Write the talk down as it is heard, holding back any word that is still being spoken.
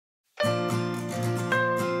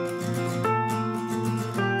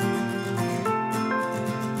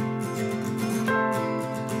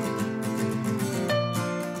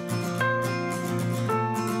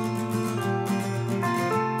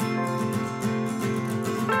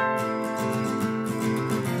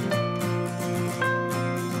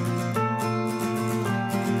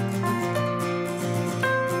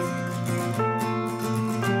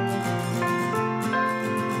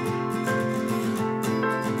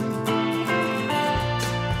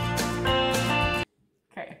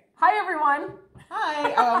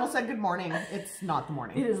I almost said good morning. It's not the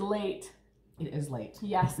morning. It is late. It is late.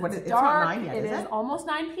 Yes, it's It's dark. not 9 yet, It is is it? almost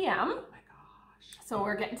 9 p.m. Oh my gosh. So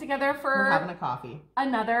we're getting together for We're having a coffee.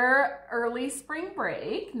 another early spring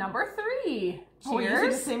break, number 3. Cheers. Oh, we're using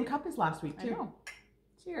the same cup as last week too. I know.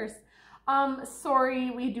 Cheers.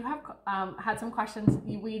 Sorry, we do have had some questions.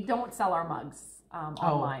 We don't sell our mugs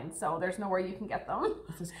online, so there's nowhere you can get them.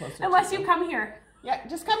 This is closer. Unless you come here. Yeah,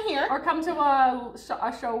 just come here. Or come to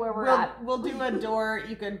a show where we're at. We'll do a door.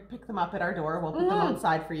 You can pick them up at our door. We'll put them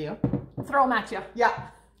outside for you. Throw them at you. Yeah.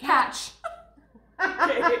 Catch.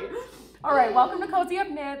 Okay. All right, welcome to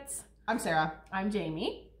CozyUpKnits. I'm Sarah. I'm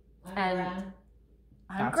Jamie. I'm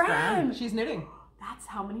That's Grande. She's knitting. That's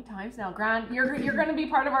how many times now. Grande, you're going to be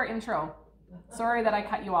part of our intro. Sorry that I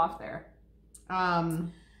cut you off there.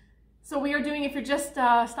 So we are doing, if you're just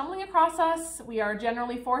stumbling across us, we are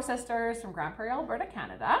generally 4 sisters from Grande, Prairie, Alberta,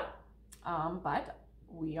 Canada. But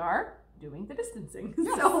we are doing the distancing.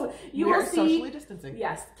 Yes. So you we will are see. socially distancing.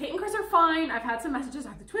 Yes, Kate and Chris are fine. I've had some messages.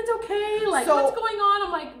 Are the twins okay? Like, So, what's going on?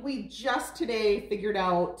 I'm like, we just today figured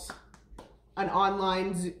out an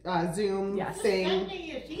online Zoom thing. Sunday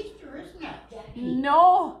is Easter, isn't it, Jackie?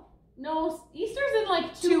 no, Easter's in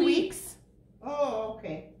like 2 weeks. Oh,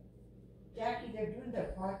 okay. Jackie, they're doing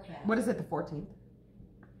their podcast. What is it, the 14th? Is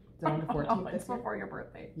it on the 14th Oh, this it's year? before your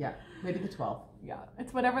birthday. Yeah, maybe the 12th. Yeah,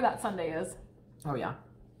 it's whatever that Sunday is. Oh, yeah.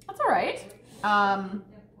 That's all right.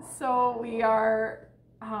 So we are,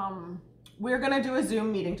 We're going to do a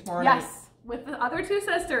Zoom meeting tomorrow night. yes, with the other 2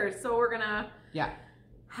 sisters. So we're going to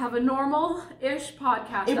have a normal-ish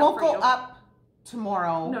podcast. It won't go up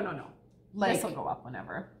tomorrow. No. Like, this will go up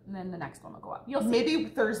whenever, and then the next one will go up. You'll see. maybe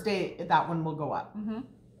Thursday, that one will go up Mm-hmm.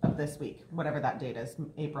 of this week, whatever that date is,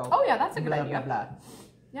 April. Oh yeah, that's a good blah, idea. Blah, blah.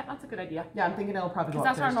 Yeah, that's a good idea. Yeah, I'm thinking it'll probably go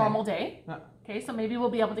Because up that's our Thursday. normal day. Yeah. Okay, so maybe we'll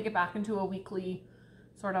be able to get back into a weekly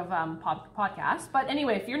sort of podcast. But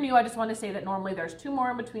anyway, if you're new, I just want to say that normally there's 2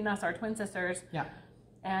 more in between us, our twin sisters. Yeah.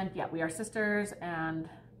 And yeah, we are sisters and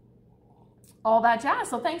all that jazz.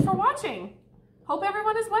 So thanks for watching. Hope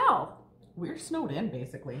everyone is well. We're snowed in,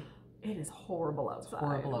 basically. It is horrible outside.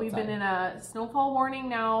 horrible We've been outside. in a snowfall warning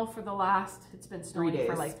now for the last, it's been snowing 3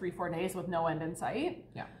 for days. like 3-4 days with no end in sight.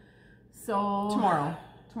 Yeah. So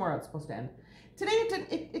Tomorrow it's supposed to end. Today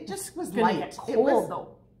it just was it's gonna light. get It cold was,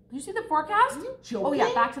 though. Did you see the forecast? Are you joking? Oh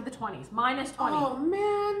yeah, back to the 20s. -20. Oh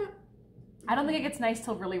man. I don't think it gets nice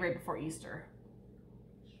till really right before Easter.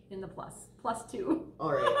 In the +2.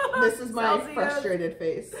 All right. This is my Celsius. frustrated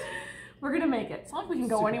face. We're gonna make it. It's not like we can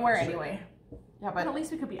go Super anywhere frustrating. anyway. Yeah, But but at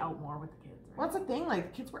least we could be out more with the kids. Right? well, that's the thing.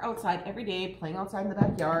 Like, kids were outside every day, playing outside in the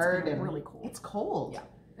backyard. It's been and really cold. It's cold. Yeah,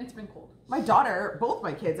 it's been cold. My daughter, both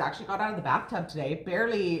my kids actually got out of the bathtub today.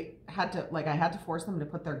 Barely had to, like, I had to force them to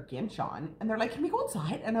put their ginch on. And they're like, can we go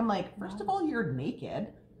outside? And I'm like, first of all, you're naked.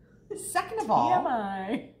 Second of all,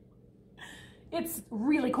 TMI. It's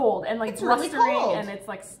really cold and like It's really blustering cold. and it's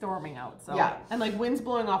like storming out. So yeah. And like wind's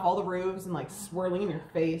blowing off all the roofs and like swirling in your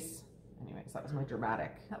face. Anyways, that was my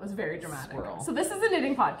dramatic. that was very dramatic. Swirl. So this is a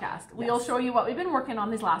knitting podcast. We'll Yes. show you what we've been working on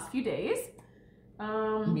these last few days.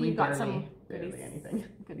 We've got some barely anything.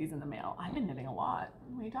 goodies in the mail. I've been knitting a lot.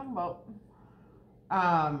 What are you talking about?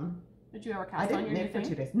 Did you ever I cast on didn't your knit new for thing?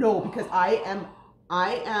 2 days. No, because I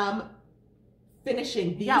am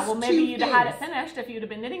finishing these. Yeah, well maybe 2 you'd have had it things. finished if you'd have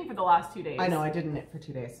been knitting for the last 2 days. I know, I didn't knit for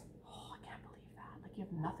 2 days. Oh, I can't believe that. Like you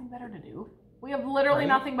have nothing better to do. We have literally Right?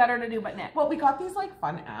 nothing better to do but knit. Well, we got these like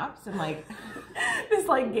fun apps and like This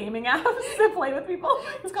like gaming apps to play with people.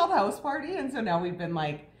 it's called House Party, and so now we've been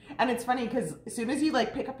like, and it's funny because as soon as you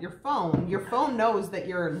like pick up your phone knows that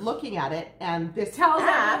you're looking at it, and this Tells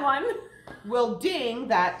app everyone. will ding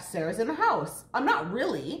that Sarah's in the house. I'm not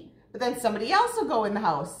really, but then somebody else will go in the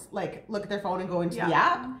house, like look at their phone and go into the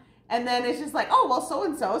app. And then it's just like, oh, well,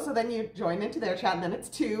 so-and-so. So then you join into their chat, and then it's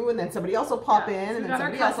 2, and then somebody else will pop in, So and we then got our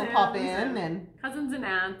somebody else will pop in, cousins and cousins and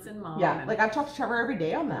aunts and mom. yeah, and like I've talked to Trevor every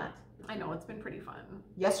day on that. I know, it's been pretty fun.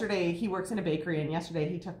 Yesterday, he works in a bakery, and yesterday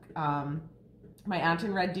he took my aunt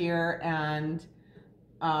in Red Deer and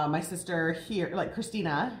my sister here, like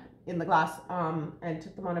Christina, in the glass, and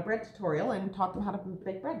took them on a bread tutorial and taught them how to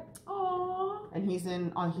bake bread. Aww. And he's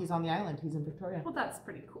on the island. He's in Victoria. Well, that's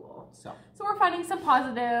pretty cool. So we're finding some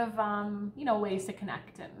positive, ways to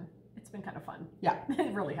connect, and it's been kind of fun. yeah,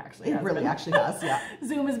 It really actually it has really been. actually has. Yeah,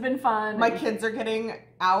 Zoom has been fun. my kids are getting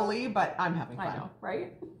owly, but I'm having fun. I know,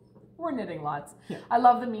 right? We're knitting lots. Yeah. I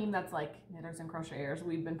love the meme that's like, knitters and crocheters,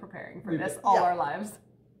 we've been preparing for this all our lives.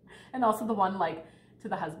 And also the one like, to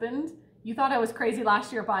the husband, you thought I was crazy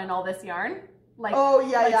last year buying all this yarn? Like, Oh,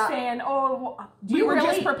 yeah, like yeah. saying, oh, do We you were really,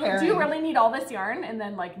 just preparing. do you really need all this yarn? And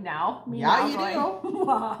then like now, me Yeah, now you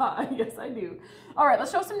going, yes I do. All right,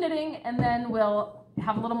 let's show some knitting and then we'll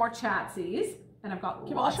have a little more chatsies. And I've got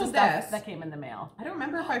lots of stuff that came in the mail. I don't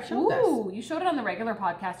remember if I've showed this. Ooh, you showed it on the regular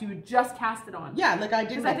podcast. You would just cast it on. Yeah, like I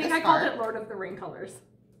did. Because I think I called it Lord of the Ring colors.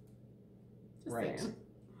 Just right. saying.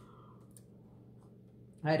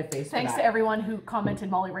 I had a face. Thanks to everyone who commented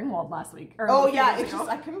Molly Ringwald last week. Oh yeah, it's just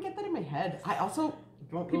I couldn't get that in my head. I also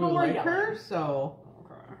don't really like her, so.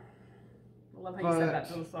 Okay. I love how you said that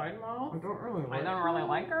to the side, Mo. I don't really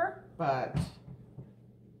like her, but.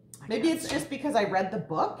 Maybe it's just because I read the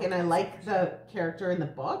book and I like the character in the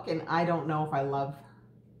book and I don't know if I love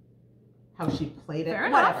how she played it.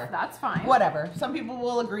 Fair Whatever. enough. That's fine. Whatever. Some people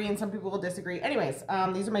will agree and some people will disagree. Anyways,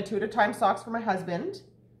 these are my 2 at a time socks for my husband.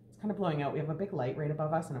 It's kind of blowing out. We have a big light right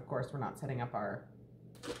above us and of course we're not setting up our...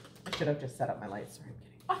 I should have just set up my lights. Sorry, I'm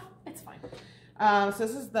kidding. Oh, it's fine. So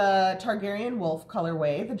this is the Targaryen Wolf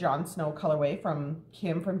colorway, the Jon Snow colorway from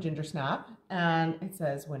Kim from Ginger Snap. And it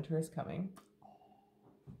says winter is coming.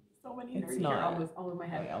 So many nerdy here. I'll move my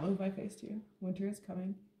head. I'll move my face to you. Winter is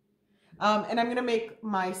coming. And I'm going to make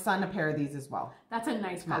my son a pair of these as well. That's a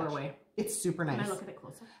nice colorway. It's super nice. Can I look at it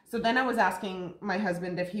closer? So then I was asking my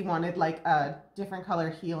husband if he wanted like a different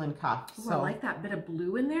color heel and cuff. Ooh, so I like that bit of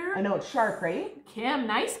blue in there. I know it's sharp, right? Kim,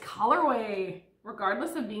 nice colorway.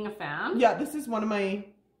 Regardless of being a fan. Yeah, this is one of my...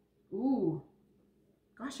 Ooh.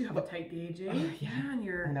 Gosh, you have a tight gauge, eh? Yeah, and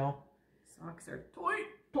your I know. socks are toy.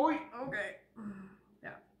 Okay.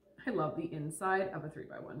 Yeah. I love the inside of a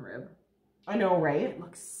 3x1 rib. I know, right? It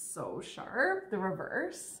looks so sharp. The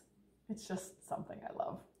reverse. It's just something I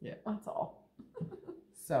love. Yeah. That's all.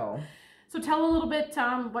 So tell a little bit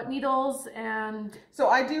what needles and... So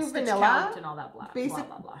I do vanilla. And all that blah, blah,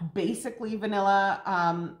 blah, blah. Basically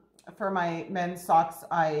vanilla. For my men's socks,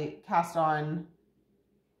 I cast on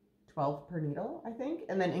 12 per needle, I think,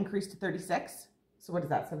 and then increase to 36. So what is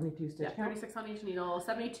that, 72 stitch count? 36 on each needle,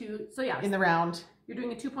 72. So yeah. In the round. You're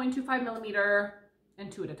doing a 2.25 millimeter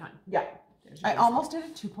and 2 at a time. Yeah. I almost did a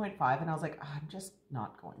 2.5 and I was like, I'm just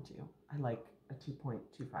not going to. I like a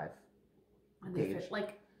 2.25 and they fit,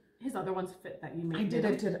 like his other ones fit that you made. I did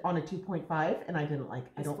it on a 2.5 and I didn't like,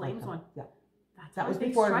 I don't like them. One. Yeah. That was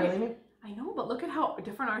before I really knew. I know, but look at how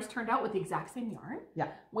different ours turned out with the exact same yarn. Yeah.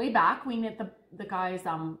 Way back, we knit the guys'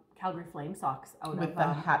 Calgary Flame socks out with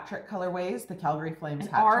the hat trick colorways, the Calgary Flames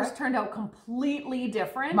hat ours trick. turned out completely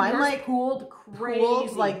different. Mine yours like pooled crazy.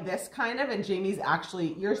 Pooled like this kind of, and Jamie's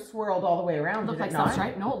actually, yours swirled all the way around. It looked like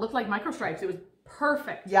self-stripe. No, it looked like micro stripes. It was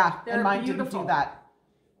perfect. Yeah, They're and mine beautiful. didn't do that.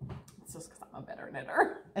 It's just because I'm a better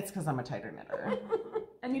knitter. It's because I'm a tighter knitter.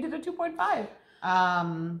 And you did a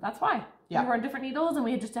 2.5. That's why. Yeah. We were on different needles and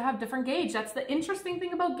we had just to have different gauge. That's the interesting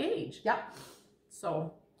thing about gauge. Yeah.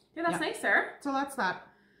 So, yeah, that's nice, Sarah. So that's that.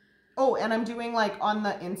 Oh, and I'm doing like on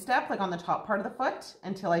the instep, like on the top part of the foot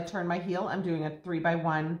until I turn my heel. I'm doing a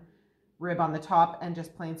 3x1 rib on the top and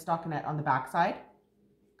just plain stockinette on the back side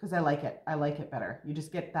because I like it. I like it better. You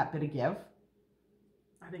just get that bit of give.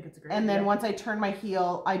 I think it's a great And idea. then once I turn my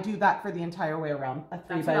heel, I do that for the entire way around. A 3x1.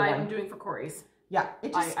 That's what I'm doing for Corey's. Yeah,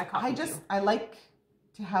 it just I like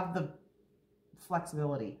to have the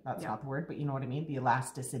flexibility. That's not the word, but you know what I mean. The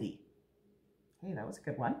elasticity. Hey, that was a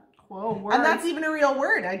good one. Whoa, words. And that's even a real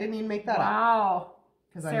word. I didn't even make that up. Wow.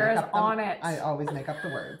 Because Sarah's on it. I always make up the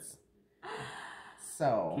words.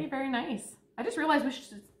 So. Okay, very nice. I just realized we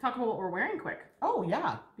should talk about what we're wearing quick. Oh,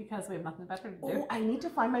 yeah. Because we have nothing better to do. Oh, I need to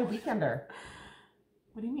find my weekender.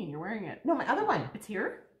 What do you mean? You're wearing it? No, my other one. It's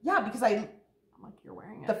here? Yeah, because I'm like, you're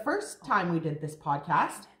wearing it. The first time we did this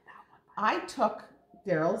podcast, I took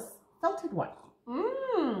Daryl's felted one.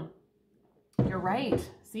 You're right.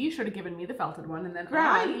 See, you should have given me the felted one, and then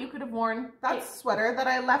you could have worn that sweater that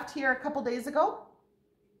I left here a couple days ago.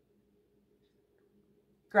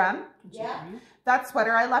 Grande? Yeah. That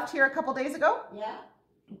sweater I left here a couple days ago? Yeah.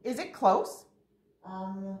 Is it close?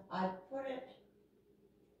 I put it.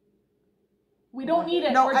 We don't need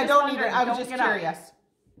it. No, We're I just don't wondering. need it. I was Don't just get curious.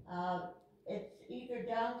 It's either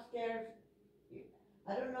downstairs.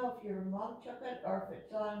 I don't know if your mom took it or if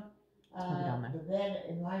it's on the bed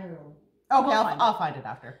in my room. Okay, I'll find it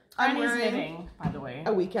after. I'm Granny's wearing knitting, by the way.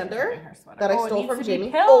 a weekender that I stole from Jamie.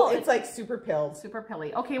 Pilled. Oh, it's like super pilled. Super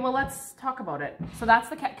pilly. Okay, well, let's talk about it. So that's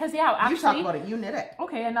the cat. Because, yeah, actually. You talk about it. You knit it.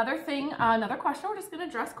 Okay, another thing, another question. We're just going to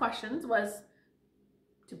address questions was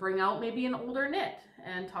to bring out maybe an older knit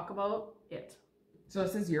and talk about it. So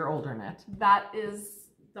this is your older knit. That is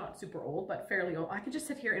not super old, but fairly old. I could just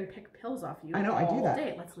sit here and pick pills off you. I know, I do that.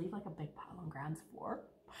 Day. Let's leave like a big pile on Grande's floor.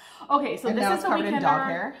 Okay, so and this now is it's the covered weekender. in dog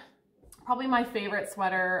hair. Probably my favorite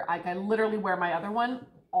sweater. I literally wear my other one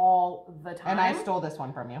all the time. And I stole this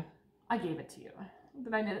one from you. I gave it to you.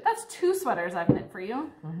 Did I knit it? That's 2 sweaters I've knit for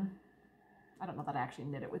you. I don't know that I actually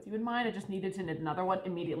knit it with you in mind. I just needed to knit another one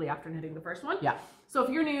immediately after knitting the first one. Yeah. So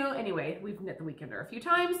if you're new, anyway, we've knit the Weekender a few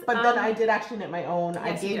times. But then I did actually knit my own.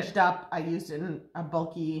 Yes, I gauged up. I used a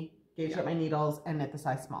bulky, gauged up my needles, and knit the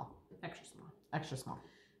size small. Extra small. Extra small.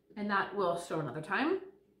 And that will show another time.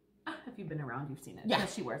 If you've been around, you've seen it. Yeah.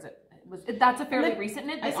 She wears it. That's a fairly recent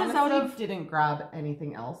knit. This is out of. Didn't grab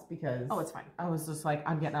anything else because. Oh, it's fine. I was just like,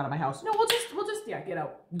 I'm getting out of my house. No, we'll just get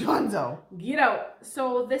out. Gonzo. Get out.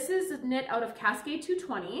 So this is knit out of Cascade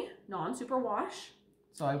 220 non-super wash.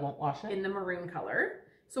 So I won't wash it. In the maroon color.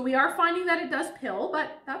 So we are finding that it does pill,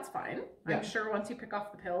 but that's fine. Yeah. I'm sure once you pick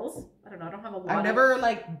off the pills, I don't know, I don't have a lot. I've never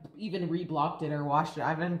like even reblocked it or washed it. I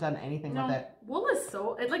haven't done anything with it. Wool is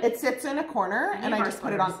so it sits in a corner and I just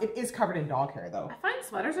put it on. It is covered in dog hair though. I find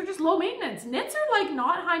sweaters are just low maintenance. Knits are like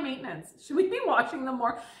not high maintenance. Should we be washing them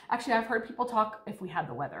more? Actually, I've heard people talk, if we had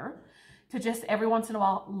the weather, to just every once in a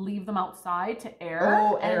while leave them outside to air.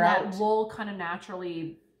 Oh, and air that out. wool kind of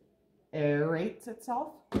naturally aerates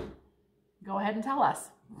itself. Go ahead and tell us.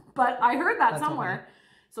 But I heard that that's somewhere. Okay.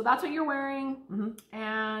 So that's what you're wearing.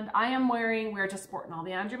 And I am wearing, we're just sporting all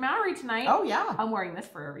the Andrew Mowry tonight. Oh, yeah. I'm wearing this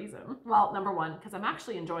for a reason. Well, number one, because I'm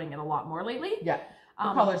actually enjoying it a lot more lately. Yeah.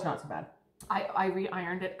 The color's not so bad. I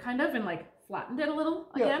re-ironed it kind of and like flattened it a little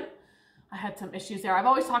again. I had some issues there. I've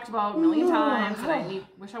always talked about a million times that I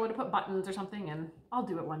wish I would have put buttons or something, and I'll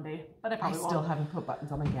do it one day, but I probably won't. I still haven't put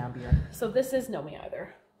buttons on my Gambier. So this is, no me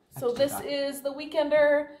either. So this is the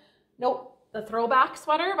Weekender, the throwback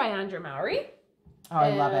sweater by Andrew Mowry. Oh,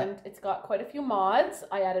 I love it. It's got quite a few mods.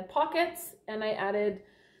 I added pockets and I added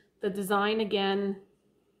the design again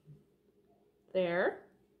there.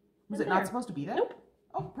 Was it not supposed to be there? Nope.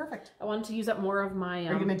 Oh, perfect. I wanted to use up more of my...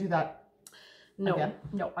 Are you going to do that? No. Again?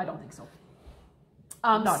 No, I don't think so.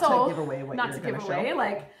 Not to give away what not you're to give gonna away, show.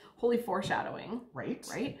 like holy foreshadowing. Right.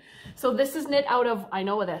 Right. So this is knit out of, I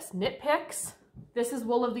know this, Knit Picks. This is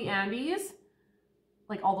wool of the Andes.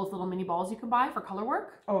 Like all those little mini balls you can buy for color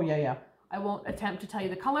work. Oh, yeah, yeah. I won't attempt to tell you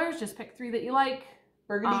the colors. Just pick 3 that you like.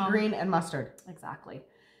 Burgundy, green, and mustard. Exactly.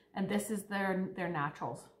 And this is their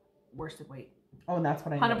naturals, worsted weight. Oh, and that's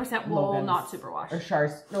what I 100% wool, Logan's, not superwash. Or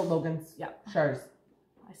Shars. No, Logan's. Yeah. Shars.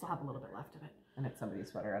 I still have a little bit left of it. And it's somebody's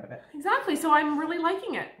sweater out of it. Exactly. So I'm really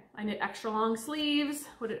liking it. I knit extra long sleeves,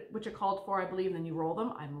 which are called for, I believe, and then you roll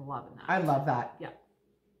them. I'm loving that. I love that. Yeah.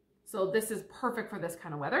 So this is perfect for this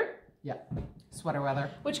kind of weather. Yeah. Sweater weather.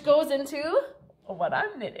 Which goes into what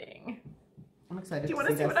I'm knitting. I'm excited. Do you want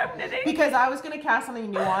to see what I'm knitting? Because I was going to cast something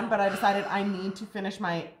new on, but I decided I need to finish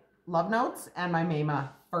my Love Notes and my Mayma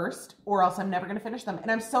first, or else I'm never going to finish them. And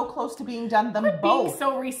I'm so close to being done them both. Being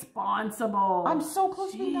so responsible. I'm so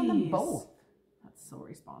close to being done them both. That's so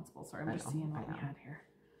responsible. Sorry, I'm just seeing what we had here.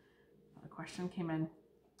 A question came in.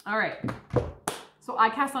 All right. So I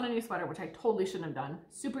cast on a new sweater, which I totally shouldn't have done.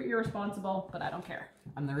 Super irresponsible, but I don't care.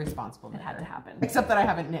 I'm the responsible It knitter. had to happen. Except that I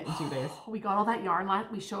haven't knit in 2 days. We got all that yarn.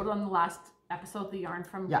 We showed on the last episode the yarn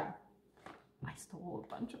from... Yeah. I stole a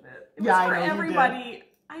bunch of it. It yeah, was for I know everybody.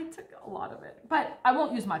 I took a lot of it, but I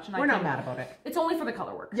won't use much. And we're not mad about it. It's only for the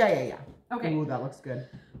color work. Yeah, yeah, yeah. Okay. Ooh, that looks good.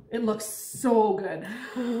 It looks so good.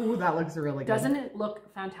 Ooh, that looks really good. Doesn't it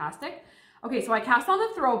look fantastic? Okay, so I cast on the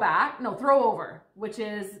throwover, which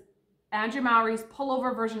is Andrew Mowry's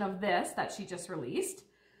pullover version of this that she just released.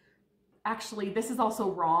 Actually, this is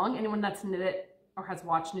also wrong. Anyone that's knit it or has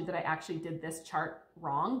watched knew that I actually did this chart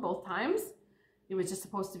wrong both times. It was just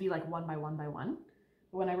supposed to be like 1 by 1 by 1.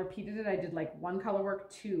 But when I repeated it, I did like 1 color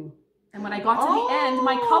work, 2. And when I got to the end,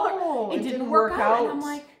 my color, it didn't work out. And I'm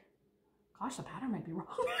like, gosh, the pattern might be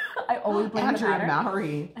wrong. I always blame Andrew the pattern.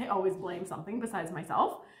 Mowry. I always blame something besides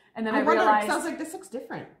myself. And then I realized, sounds like this looks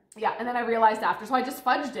different. Yeah, and then I realized after, so I just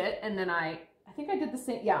fudged it, and then I think I did the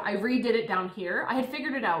same. Yeah, I redid it down here. I had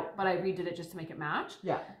figured it out, but I redid it just to make it match.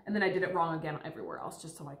 Yeah. And then I did it wrong again everywhere else,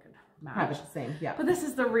 just so I could match. Have it the same. Yeah. But this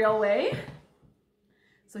is the real way.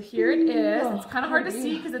 So here it is. It's kind of hard to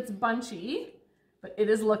see because it's bunchy, but it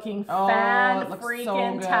is looking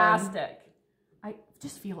fan-freaking-tastic. I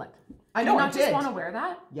just feel it. I know, I just want to wear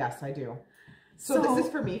that? Yes, I do. So this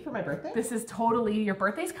is for me for my birthday? This is totally, your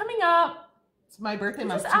birthday's coming up. It's my birthday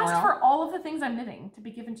month tomorrow. Just asked for all of the things I'm knitting to be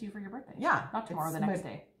given to you for your birthday. Yeah. Not tomorrow, the next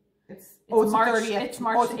day. It's March 30th. It's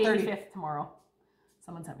March 85th tomorrow.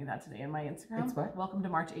 Someone sent me that today in my Instagram. It's what? Welcome to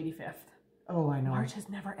March 85th. Oh, I know. March has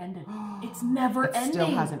never ended. It's never ending. It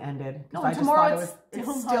still hasn't ended. No, tomorrow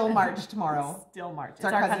it's still March tomorrow. It's still March. It's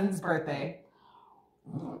our cousin's birthday.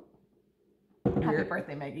 Happy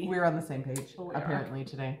birthday, Maggie. We're on the same page, apparently,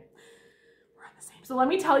 today. We're on the same. So let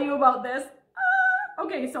me tell you about this.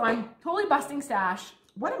 Okay, so I'm totally busting stash.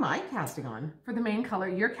 What am I casting on? For the main color,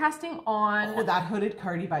 you're casting on... Oh, that Hooded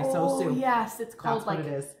Cardi by So Sue. Oh, yes. It's called That's what it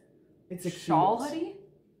is. It's a shawl cute hoodie.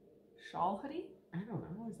 Shawl hoodie? I don't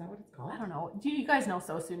know. Is that what it's called? I don't know. Do you guys know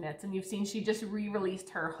CozyUpKnits? And you've seen she just re-released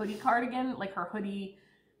her hoodie cardigan, like her hoodie.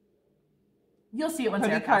 You'll see it when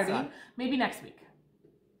Sarah casts it on. Maybe next week.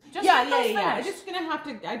 Just yeah. I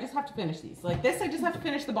just have to finish these. Like this, I just have to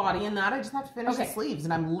finish the body, and that I just have to finish the sleeves,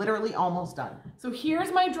 and I'm literally almost done. So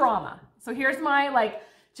here's my drama. So here's my like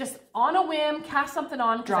just on a whim cast something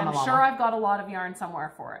on because I'm sure I've got a lot of yarn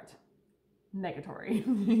somewhere for it. Negatory.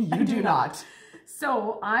 You do not.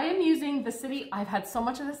 So I am using the City. I've had so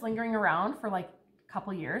much of this lingering around for like a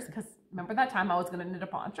couple years because remember that time I was going to knit a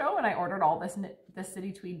poncho and I ordered all this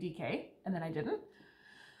City Tweed DK and then I didn't.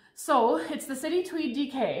 So it's the City Tweed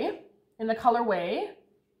DK in the colorway.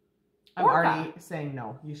 I'm already saying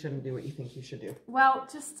no. You shouldn't do what you think you should do. Well,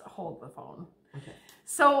 just hold the phone. Okay.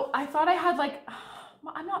 So I thought I had like,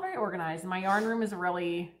 I'm not very organized. My yarn room is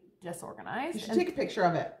really disorganized. You should take a picture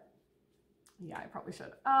of it. Yeah, I probably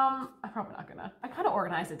should. I'm probably not gonna. I kind of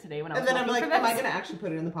organized it today when I was looking for this. And then I'm like, am I gonna actually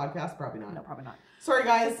put it in the podcast? Probably not. No, probably not. Sorry,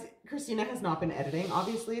 guys. Christina has not been editing.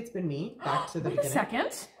 Obviously, it's been me. Back to the beginning. Wait a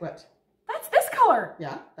second. What? That's this color.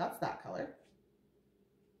 Yeah, that's that color.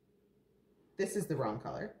 This is the wrong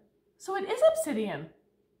color. So it is obsidian.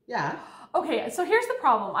 Yeah. Okay, so here's the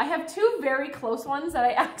problem. I have two very close ones that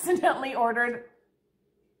I accidentally ordered.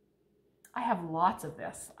 I have lots of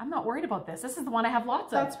this. I'm not worried about this. This is the one I have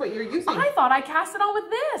lots of. That's what you're using. I thought I cast it on with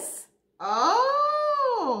this.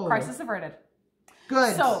 Oh. Crisis averted.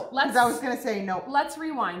 Good. So let's. I was going to say no. Let's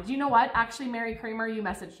rewind. Do you know what? Actually, Mary Kramer, you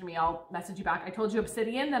messaged me. I'll message you back. I told you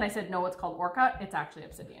obsidian. Then I said, no, it's called Orca. It's actually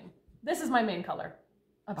obsidian. This is my main color.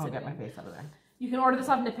 Obsidian. I'll get my face out of there. You can order this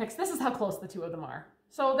off Knit Picks. This is how close the two of them are.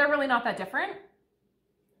 So they're really not that different.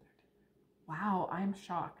 Wow, I'm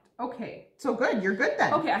shocked. Okay. So good. You're good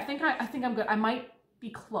then. Okay, I think I'm good. I might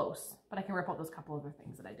be close, but I can rip out those couple other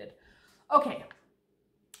things that I did. Okay.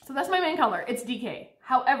 So that's my main color. It's DK.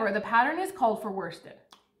 However, the pattern is called for worsted.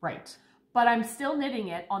 Right. But I'm still knitting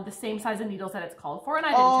it on the same size of needles that it's called for, and I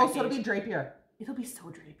didn't check so it'll be drapier. It'll be so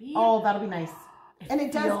drapey. Oh, that'll be nice.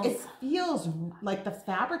 It feels like the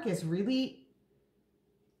fabric is really.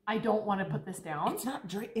 I don't want to put this down.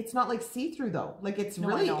 It's not like see-through though. Like it's a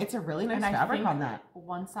really nice fabric on that.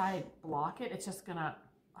 Once I block it, it's just gonna,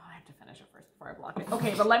 I have to finish it first before I block it.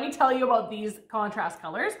 Okay, but let me tell you about these contrast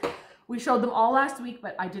colors. We showed them all last week,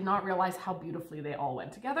 but I did not realize how beautifully they all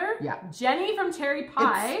went together. Yeah. Jenny from Cherry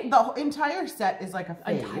Pie. The entire set is like a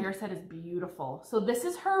fade. The entire set is beautiful. So this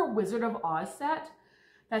is her Wizard of Oz set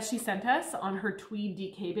that she sent us on her Tweed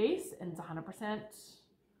DK base, and it's 100%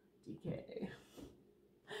 DK.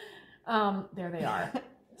 There they are.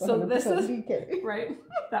 So this is DK. Right.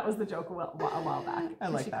 That was the joke a while back. I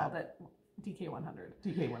like she that. Called it DK 100.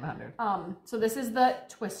 DK 100. So this is the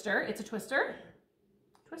twister. It's a twister.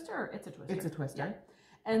 Twister. It's a twister. It's a twister.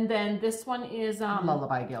 Yeah. And then this one is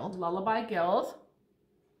Lullaby Guild. Lullaby Guild.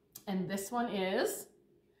 And this one is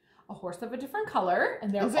a horse of a different color.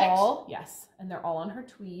 And they're all and they're all on her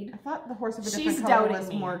tweed. I thought the horse of a different color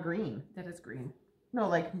was more green. That is green. No,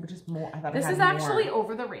 like just more. I thought this is actually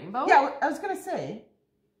over the rainbow. Yeah, I was gonna say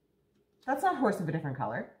that's not horse of a different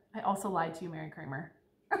color. I also lied to you, Mary Kramer.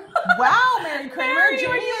 Wow, Mary Kramer, Mary,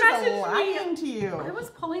 Jenny is lying to you. I was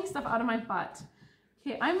pulling stuff out of my butt.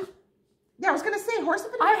 Okay, Yeah, I was gonna say horse of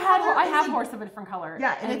a different color. I have horse of a different color.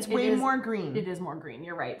 Yeah, and it's way more green. It is more green.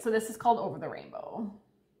 You're right. So this is called Over the Rainbow.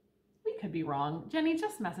 We could be wrong. Jenny,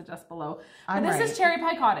 just message us below. But this is Cherry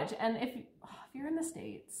Pie Cottage, and if you're in the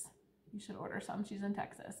States, you should order some. She's in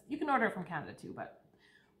Texas. You can order it from Canada too, but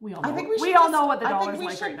we all know. We all know what the dollar's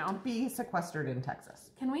like right now. Be sequestered in Texas.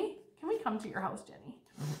 Can we come to your house, Jenny?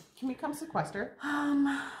 Can we come sequester?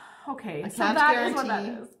 Okay. I can't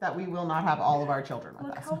guarantee that we will not have all of our children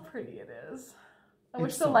with us. Look how pretty it is. I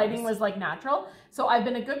wish the lighting was like natural. So I've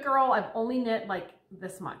been a good girl. I've only knit like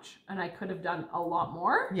this much, and I could have done a lot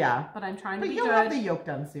more. Yeah. But I'm trying to be good. But you'll have the yoke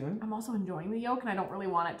done soon. I'm also enjoying the yoke, and I don't really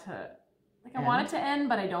want it to. Like I want it to end,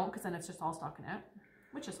 but I don't, because then it's just all stockinette,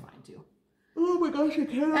 which is fine too. Oh my gosh, I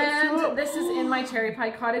cannot And this is in my Cherry Pie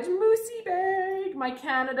Cottage Moosey bag, my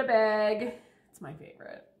Canada bag. It's my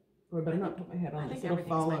favorite. Oh, I better not put my head on this. It'll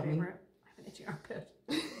fall on me. I have an itchy armpit.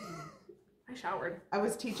 I showered. I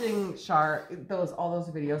was teaching Shar all those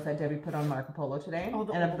videos that Debbie put on Marco Polo today. Oh,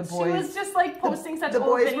 and of the boys, she was just like posting such old videos. The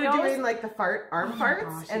boys videos. were doing like the arm farts,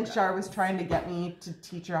 gosh, and Shar was trying to get me to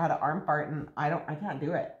teach her how to arm fart, and I can't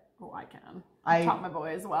do it. Oh, I can. I taught my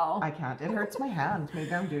boy as well. I can't. It hurts my hand.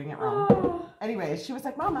 Maybe I'm doing it wrong. Anyways, she was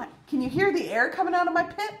like, Mama, can you hear the air coming out of my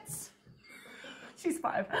pits? She's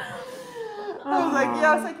 5. I was like,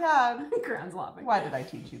 yes, I can. Grand's laughing. Why did I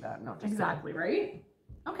teach you that? No, just exactly, right?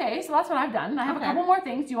 Okay, so that's what I've done. I have a couple more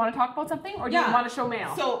things. Do you want to talk about something, or do you want to show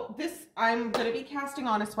mail? So I'm going to be casting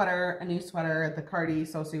on a sweater, a new sweater, the Cardi,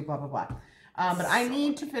 Sosu, blah, blah, blah. But I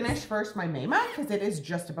need to finish first my Mema because it is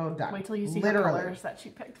just about done. Wait till you see the colors that she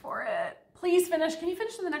picked for it. Please finish. Can you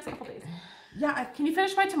finish in the next couple days? Yeah. Can you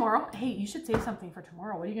finish by tomorrow? Hey, you should save something for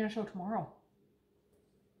tomorrow. What are you going to show tomorrow?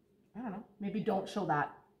 I don't know. Maybe don't show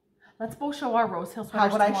that. Let's both show our Rose Hill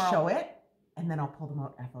sweaters tomorrow. How would I show it? And then I'll pull them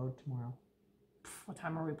out FO'd tomorrow. What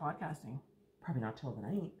time are we podcasting? Probably not till the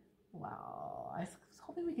night. Wow. I was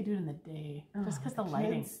hoping we could do it in the day. Just because the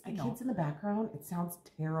lighting. The kids in the background, it sounds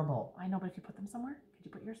terrible. I know, but if you put them somewhere, could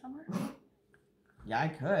you put yours somewhere? Yeah, I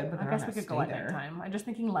could, but I guess we could go at nighttime. I'm just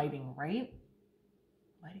thinking lighting, right?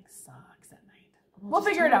 Lighting sucks at night. We'll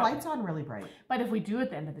figure it out. Lights on really bright. But if we do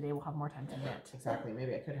at the end of the day, we'll have more time to knit. Exactly.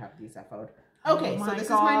 Maybe I could have these FO'd. Okay, so this is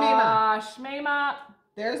my Mema.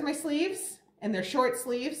 There's my sleeves, and they're short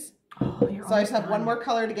sleeves. Oh, so I just have one more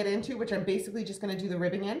color to get into, which I'm basically just going to do the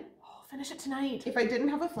ribbing in. Oh, finish it tonight. If I didn't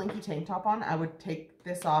have a flinky tank top on, I would take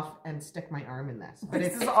this off and stick my arm in this. But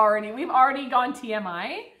we've already gone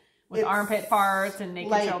TMI with armpit farts and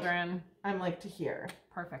naked children. I'm like to here.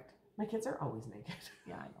 Perfect. My kids are always naked.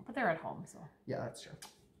 Yeah, I know, but they're at home, so. Yeah, that's true.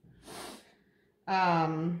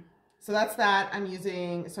 So that's that. I'm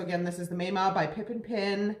using, so again, this is the Mema by Pip and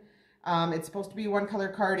Pin. It's supposed to be one color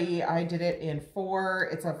Cardi. I did it in 4.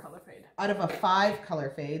 It's a color fade. Out of a 5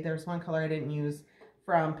 color fade. There's one color I didn't use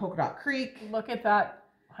from Polka Dot Creek. Look at that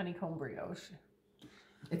honeycomb brioche.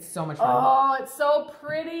 It's so much fun. Oh, it's so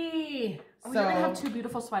pretty. Oh, you're gonna have 2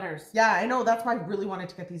 beautiful sweaters. Yeah, I know. That's why I really wanted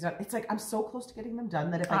to get these done. It's like I'm so close to getting them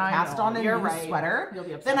done that if I cast on a new sweater, you'll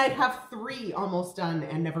be upset. then I'd have 3 almost done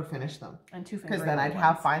and never finish them. And 2 because then I'd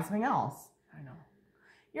have find something else. I know.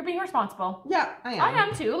 You're being responsible. Yeah, I am. I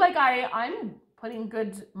am too. Like I'm putting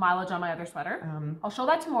good mileage on my other sweater. I'll show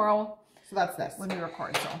that tomorrow. So that's this. When we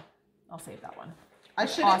record, so I'll save that one. I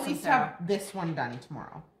should at least have this one done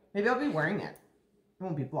tomorrow. Maybe I'll be wearing it. It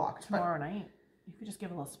won't be blocked. Tomorrow night. You could just give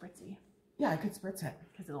it a little spritzy. Yeah, I could spritz it.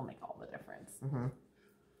 Because it'll make all the difference.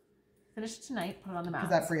 Finish it tonight, put it on the mat.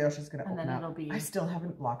 Because that brioche is going to open then up. It'll be... I still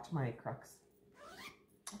haven't blocked my crux.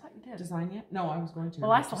 I thought you did. Design yet? No, I was going to.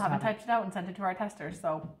 Well, I still haven't typed it out and sent it to our testers,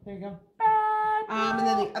 so... There you go. And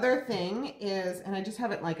then the other thing is, and I just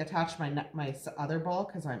haven't like attached my other ball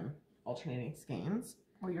because I'm alternating skeins.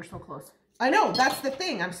 Oh, you're so close. I know, that's the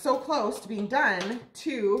thing. I'm so close to being done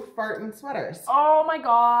to fartin' sweaters. Oh my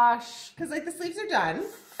gosh. Because like the sleeves are done.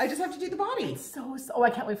 I just have to do the body. Oh, I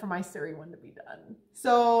can't wait for my Siri one to be done.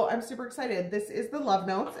 So I'm super excited. This is the Love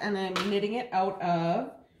Notes and I'm knitting it out of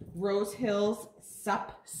Rose Hill's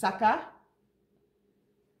Sucka.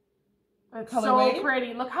 It's colorway. So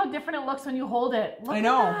pretty. Look how different it looks when you hold it. Look at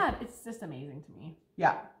that. It's just amazing to me.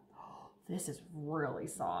 Yeah. This is really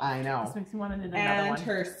soft. I know. This makes me want to knit another one. And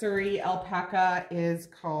her Surrey alpaca is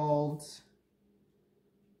called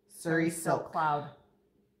Surrey Silk Cloud.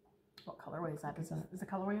 What colorway is that? Is the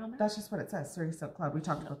colorway on there? That's just what it says, Surrey Silk Cloud. We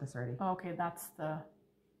talked about this already. Oh, okay, that's the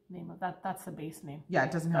name of that. That's the base name. Yeah,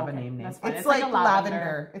 it doesn't have a name. It's like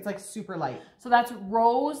lavender. It's like super light. So that's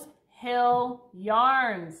Rose Hill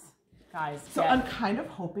Yarns, guys. So I'm kind of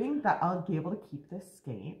hoping that I'll be able to keep this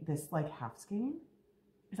skein, this like half skein.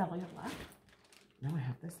 Is that all you have left? No, I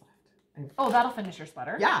have this left. Oh, that'll finish your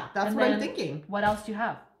sweater. Yeah, that's what I'm thinking. What else do you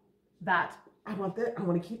have? That. I want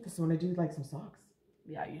to keep this. I want to do like some socks.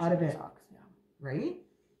 Yeah, you should do socks. Yeah. Right?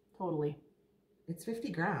 Totally. It's 50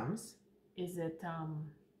 grams. Is it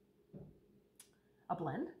a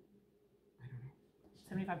blend? I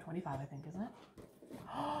don't know. 75-25, I think, isn't it?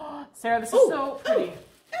 Sarah, this is so pretty.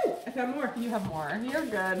 Oh, I found more. You have more. You're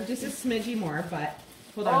good. Just a smidgy more, but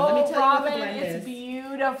hold on. Let me tell you what the blend is. It's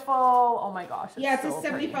beautiful. Oh my gosh. Yeah, it's a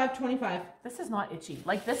 75-25. This is not itchy.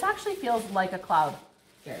 Like this actually feels like a cloud.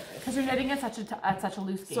 There it is. Because you're knitting at such a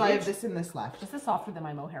loose gauge. So I have this and this left. This is softer than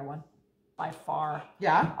my mohair one, by far.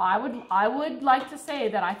 Yeah. I would like to say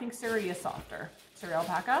that I think Surrey is softer. Surrey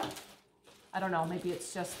alpaca. I don't know. Maybe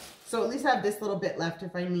it's just. So at least I have this little bit left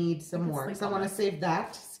if I need some more. Because I want to save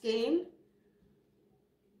that skein.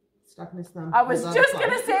 Stuck my thumb. I was just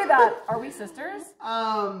gonna say that. Are we sisters?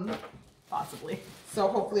 Possibly. So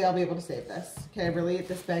hopefully I'll be able to save this. Okay, really,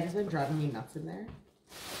 this bag has been driving me nuts in there.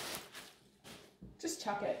 Just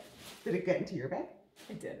chuck it. Did it get into your bag?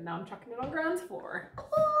 It did. Now I'm chucking it on Grande's floor.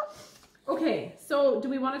 Okay, so do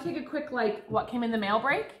we want to take a quick, like, what came in the mail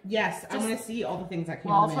break? Yes, I want to see all the things that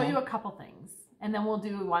came in the mail. I'll show you a couple things. And then we'll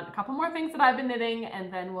do a couple more things that I've been knitting,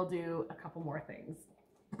 and then we'll do a couple more things.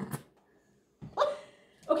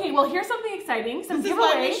 Okay, well, here's something exciting. Some giveaways. This is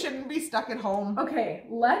why we shouldn't be stuck at home. Okay,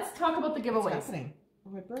 let's talk about the giveaways. What's happening?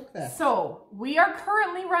 Oh, I broke this. So we are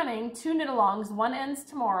currently running 2 knit-alongs. One ends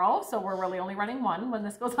tomorrow, so we're really only running one when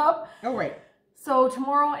this goes up. Oh, right. So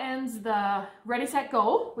tomorrow ends the Ready, Set,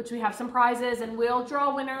 Go, which we have some prizes, and we'll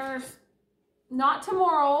draw winners. Not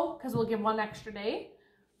tomorrow, because we'll give one extra day.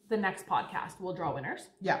 The next podcast, we'll draw winners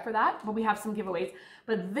for that, but we have some giveaways.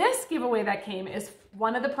 But this giveaway that came is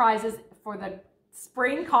one of the prizes for the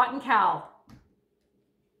Spring Cotton Cal.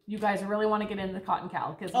 You guys really want to get into the Cotton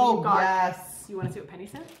Cal because we've got. Yes. You want to see what Penny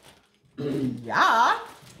sent? Yeah.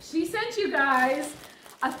 She sent you guys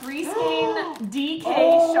a 3-skein DK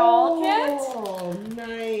shawl kit. Oh,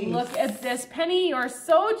 nice. Look at this. Penny, you're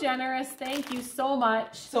so generous. Thank you so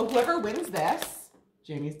much. So whoever wins this,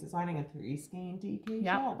 Jamie's designing a 3-skein DK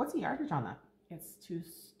shawl. What's the yardage on that? It's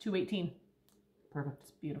 218. Perfect.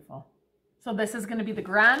 It's beautiful. So this is going to be the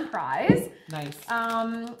grand prize. Nice.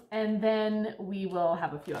 And then we will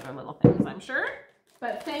have a few other little things, I'm sure.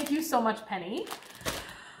 But thank you so much, Penny.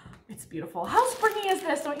 It's beautiful. How springy is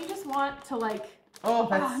this? Don't you just want to like... Oh,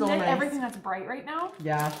 that's so nice. Everything that's bright right now.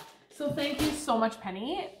 Yeah. So thank you so much,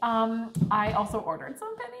 Penny. I also ordered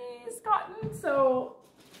some Penny's cotton. So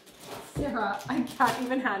Sarah, I can't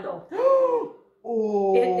even handle.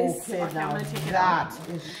 Oh, it is. okay, Okay, I'm gonna take it that out.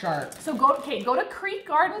 is sharp. So go to Creek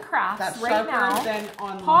Garden Crafts That's right now. Than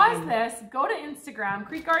on Pause this. Go to Instagram,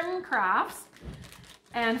 Creek Garden Crafts,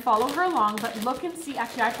 and follow her along. But look and see.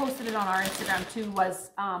 Actually, I posted it on our Instagram too. Was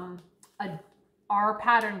our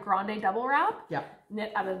pattern Grande double wrap. Yep.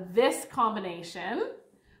 Knit out of this combination,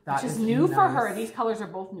 that which is new for her. nice. These colors are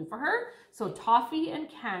both new for her. So Toffee and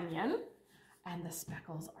Canyon. And the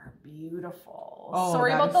speckles are beautiful. Oh,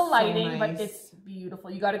 sorry about the lighting, so nice. but it's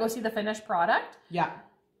beautiful. You got to go see the finished product. Yeah.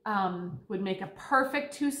 Would make a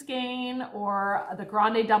perfect 2-skein, or the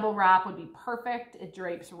Grande double wrap would be perfect. It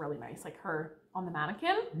drapes really nice, like her on the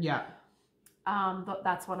mannequin. Yeah.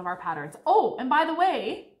 That's one of our patterns. Oh, and by the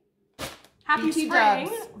way, happy BT spring.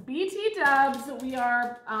 Dubs. BT Dubs. We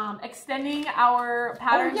are extending our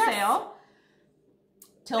pattern sale.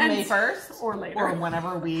 Till May 1st. Or later. Or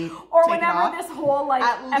whenever we or take whenever it off. this whole like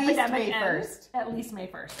At least epidemic May ends. 1st. At least May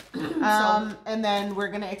 1st. And then we're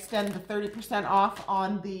going to extend the 30% off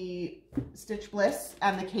on the Stitch Bliss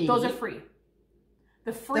and the Katie. Those are free.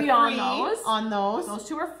 The free on those. Those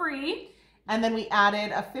two are free. And then we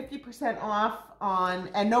added a 50% off on,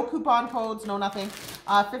 and no coupon codes, no nothing,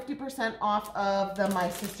 50% off of the My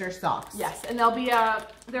Sister socks. Yes, and there'll be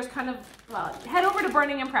there's kind of, well, head over to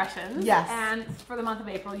Burning Impressions. Yes. And for the month of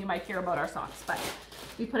April, you might hear about our socks. But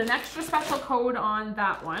we put an extra special code on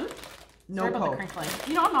that one. No sorry code. about the crinkling.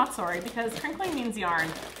 You know, I'm not sorry, because crinkling means yarn.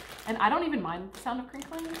 And I don't even mind the sound of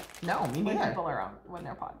crinkling. No, me when neither. People are on, when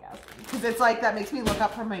they're podcasting. Because it's like, that makes me look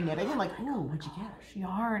up from my knitting and like, ooh, what'd you get?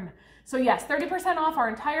 Yarn. So yes, 30% off our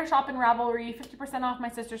entire shop in Ravelry, 50% off My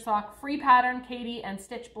Sister sock, free pattern, Katie, and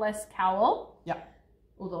Stitch Bliss cowl. Yep.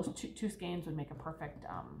 Well, those two skeins would make a perfect,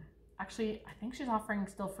 actually, I think she's offering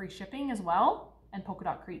still free shipping as well, and Polka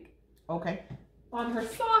Dot Creek. Okay. On her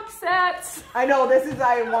sock sets. I know,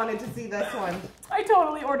 I wanted to see this one. I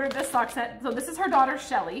totally ordered this sock set. So this is her daughter,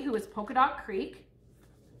 Shelly, who is Polka Dot Creek.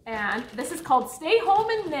 And this is called Stay Home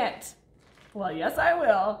and Knit. Well, yes, I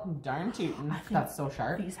will. Darn tootin'. That's so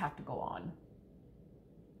sharp. These have to go on.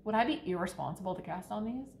 Would I be irresponsible to cast on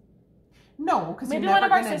these? No, because you're Maybe never one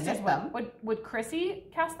of our going to sisters knit them. would Chrissy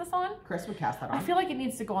cast this on? Chris would cast that on. I feel like it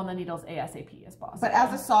needs to go on the needles ASAP as possible. But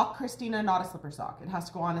as a sock, Christina, not a slipper sock. It has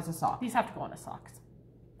to go on as a sock. These have to go on as socks.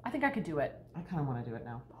 I think I could do it. I kind of want to do it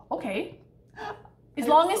now. Okay. As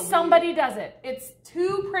long as somebody does it. It's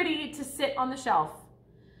too pretty to sit on the shelf.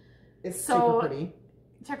 It's super pretty.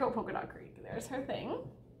 Check out Polka Dot Creek. There's her thing.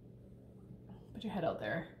 Put your head out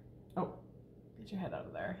there. Oh. Get your head out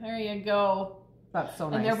of there. There you go. That's so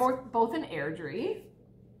nice. And they're both in Airdrie.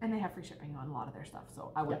 And they have free shipping on a lot of their stuff.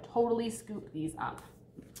 So I would totally scoop these up.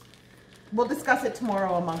 We'll discuss it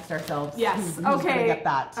tomorrow amongst ourselves. Yes. Who's gonna get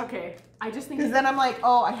that? Okay. I just think because then I'm like,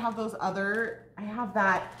 oh, I have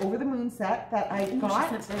that Over the Moon set that I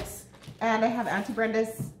got, and I have Auntie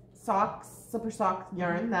Brenda's socks, slipper sock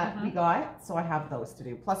yarn that we got, so I have those to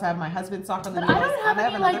do. Plus, I have my husband's sock on the needles. I don't have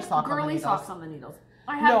any another like sock girly socks on the needles.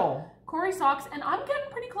 I have Corey socks, and I'm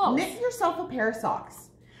getting pretty close. Knit yourself a pair of socks.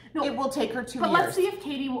 No, it will take her 2 years. But let's see if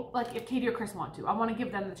Katie or Chris want to. I want to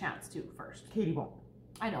give them the chance to first. Katie won't.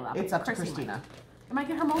 I know that. It's up to Christina. I might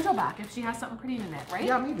get her mojo back if she has something pretty to knit, right?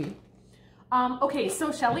 Yeah, maybe. Okay,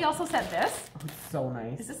 so Shelly also said this. Oh, so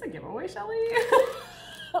nice. Is this a giveaway, Shelly?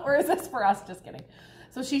 Or is this for us? Just kidding.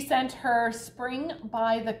 So she sent her Spring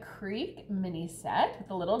by the Creek mini set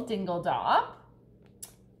with a little dingle dop.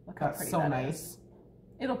 Look how pretty so that nice. is.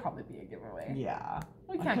 It'll probably be a giveaway. Yeah.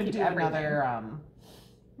 We can't keep do everything. another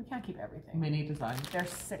We can't keep everything. Mini design. There's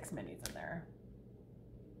 6 minis in there.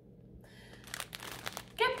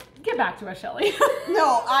 Get back to us, Shelly.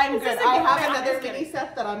 No, I'm good. I have another mini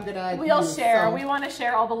set that I'm gonna We'll use, share. So. We want to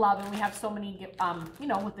share all the love, and we have so many, you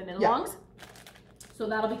know, with the knit-alongs. So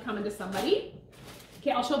that'll be coming to somebody.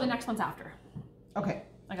 Okay, I'll show the next ones after. Okay.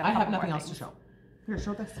 I have nothing else to show. Here,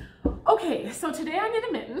 show this. Okay, so today I knit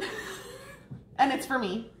a mitten. And it's for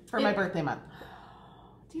me, for my birthday month.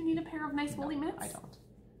 Do you need a pair of nice woolly mitts? I don't.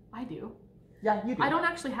 I do. Yeah, you do. I don't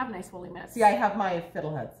actually have nice woolly mitts. See, I have my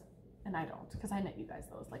fiddleheads. And I don't, because I knit you guys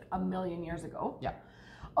those like a million years ago. Yeah.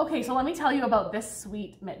 Okay, so let me tell you about this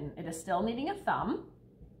sweet mitten. It is still needing a thumb.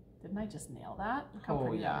 Didn't I just nail that? Look how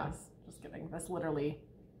pretty that is. Just kidding. This literally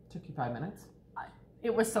took you 5 minutes.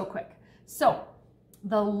 It was so quick. So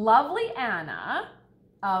the lovely Anna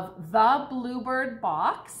of the Bluebird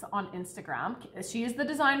Box on Instagram. She is the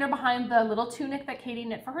designer behind the little tunic that Katie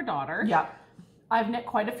knit for her daughter. Yeah. I've knit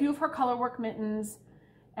quite a few of her colorwork mittens.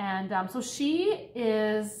 And so she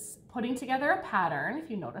is putting together a pattern. If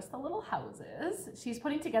you notice the little houses, she's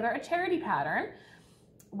putting together a charity pattern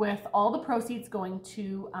with all the proceeds going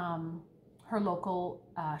to her local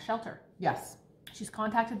shelter. Yes. She's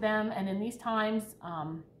contacted them, and in these times,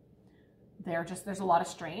 there's a lot of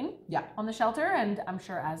strain on the shelter, and I'm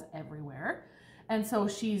sure as everywhere. And so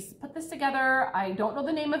she's put this together. I don't know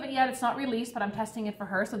the name of it yet. It's not released, but I'm testing it for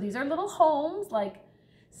her. So these are little homes, like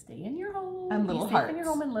stay in your home. And little hearts. Stay in your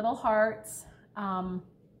home and little hearts.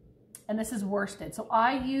 And this is worsted. So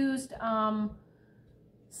I used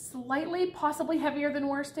slightly, possibly heavier than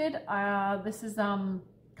worsted. This is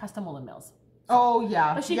Custom Woolen Mills. Oh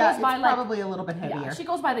yeah, but she goes by it's probably a little bit heavier. Yeah, she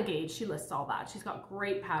goes by the gauge. She lists all that. She's got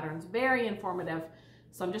great patterns, very informative.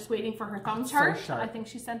 So I'm just waiting for her thumb chart. So sharp. I think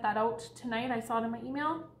she sent that out tonight. I saw it in my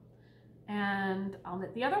email. And I'll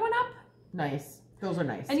knit the other one up. Nice. Those are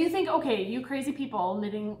nice. And you think, okay, you crazy people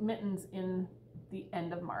knitting mittens in the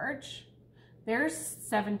end of March. There's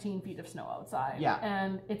 17 feet of snow outside. Yeah.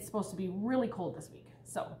 And it's supposed to be really cold this week.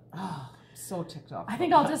 So. Oh, so ticked off. I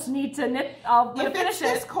think I'll just need to knit. I'll if finish it's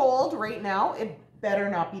this cold right now, it better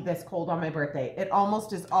not be this cold on my birthday. It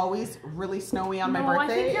almost is always really snowy on my birthday. I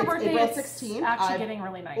think your birthday April is 16th. actually getting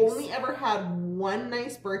really nice. Only ever had one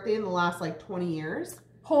nice birthday in the last like 20 years.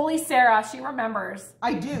 Holy Sarah, she remembers.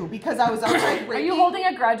 I do, because I was outside raking. Are you holding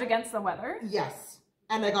a grudge against the weather? Yes.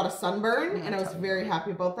 And I got a sunburn, and I was very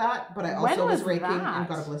happy about that. But I also was raking and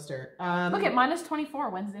got a blister. Look at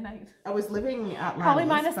 -24 Wednesday night. I was living at probably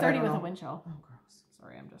Lanny's, -30 with a wind chill. Oh, gross.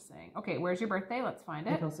 Sorry, I'm just saying. Okay, where's your birthday? Let's find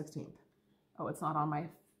it. April 16th. Oh, it's not on my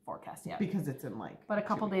forecast yet. Because it's in like. But a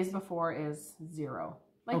couple days before is 0.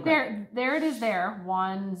 Like okay. there it is there.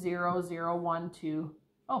 10012.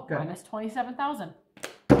 Oh, good. -27,000.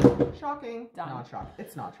 Shocking. Done. Not shocking.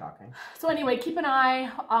 It's not shocking. So anyway, keep an eye.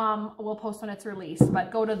 We'll post when it's released. But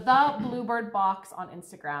go to the Bluebird Box on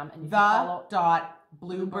Instagram and you can follow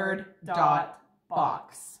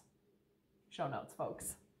Bluebird.box. Show notes,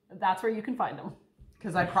 folks. That's where you can find them.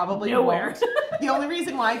 Because I probably nowhere. The only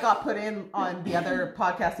reason why I got put in on the other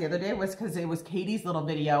podcast the other day was because it was Katie's little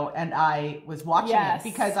video and I was watching it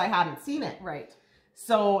because I hadn't seen it. Right.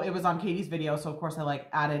 So it was on Katie's video, so of course I like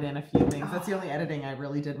added in a few things. That's the only editing I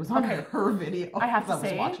really did was on her video. I have to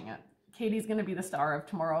say, I was watching it. Katie's going to be the star of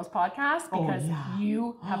tomorrow's podcast because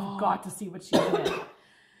you have got to see what she's knitting.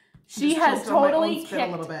 She has totally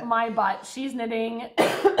kicked my butt. She's knitting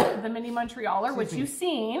the mini Montrealer, which you've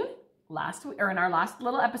seen last week or in our last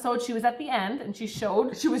little episode. She was at the end and she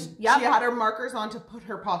showed. She had her markers on to put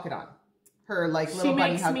her pocket on. Her like little bunny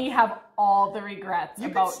hug. She makes me have all the regrets you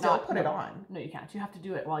about could still not put it on. No, you can't. You have to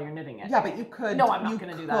do it while you're knitting it. Yeah, but you could. No, I'm not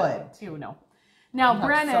going to do that. You know. Now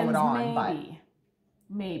Brennan's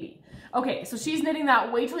maybe. Okay, so she's knitting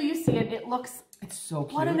that. Wait till you see it. It's so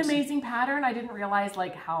cute. What an amazing pattern. I didn't realize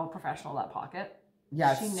like how professional that pocket.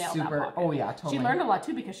 Yeah, she nailed super. That pocket. Oh yeah, totally. She learned a lot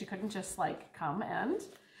too because she couldn't just like come and.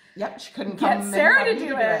 Yep, she couldn't get Sarah to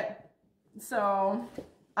do it. So.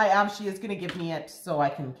 She is going to give me it so I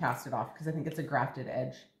can cast it off because I think it's a grafted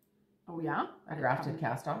edge. Oh yeah? A grafted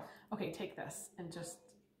cast off. Okay, take this and just,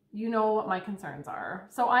 you know what my concerns are.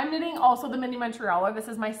 So I'm knitting also the mini Montrealer. This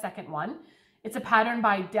is my second one. It's a pattern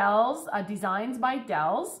by Dells, Designs by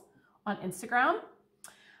Dells on Instagram.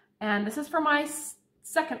 And this is for my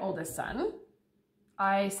second oldest son.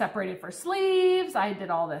 I separated for sleeves. I did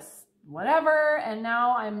all this whatever. And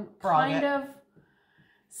now I'm kind of...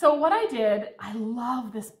 So what I did, I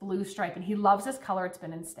love this blue stripe and he loves this color. It's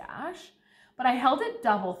been in stash, but I held it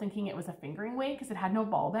double thinking it was a fingering weight because it had no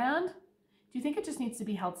ball band. Do you think it just needs to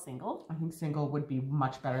be held single? I think single would be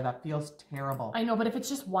much better. That feels terrible. I know, but if it's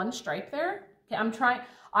just one stripe there, Okay, I'm trying.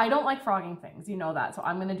 I don't like frogging things. You know that. So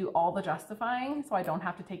I'm going to do all the justifying so I don't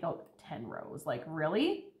have to take out 10 rows. Like,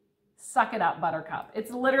 really? Suck it up, Buttercup.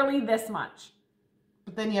 It's literally this much.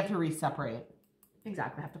 But then you have to re-separate.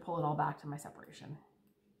 Exactly. I have to pull it all back to my separation,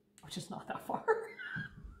 which is not that far.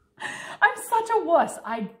 I'm such a wuss.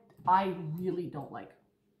 I really don't like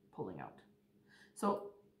pulling out.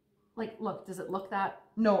 So, like, look, does it look that?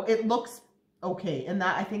 No, it looks okay. And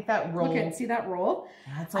that, I think that roll. Look at, see that roll?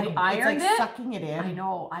 Yeah, it's like, I ironed it's like it. sucking it in. I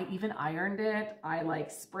know. I even ironed it. I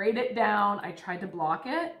like sprayed it down. I tried to block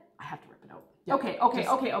it. I have to rip it out. Yep. Okay.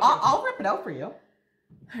 I'll rip it out for you.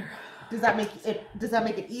 Does that make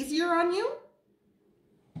it easier on you?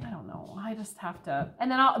 I don't know. I just have to, and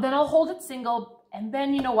then I'll hold it single, and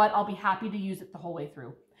then you know what? I'll be happy to use it the whole way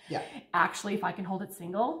through. Yeah. Actually, if I can hold it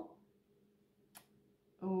single,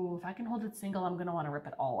 I'm gonna want to rip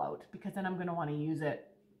it all out because then I'm gonna want to use it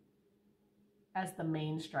as the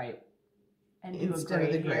main stripe and do instead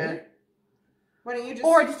of the gray. Here. Why don't you just...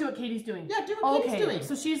 Or just do what Katie's doing. Yeah, do what Katie's doing.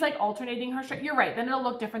 So she's like alternating her stripe. You're right. Then it'll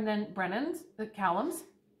look different than Brennan's, the Callum's.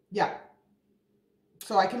 Yeah.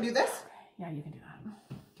 So I can do this? Yeah, you can do that.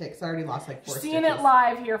 Okay, because I already lost like 4 Seeing stitches. it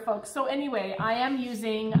live here, folks. So anyway, I am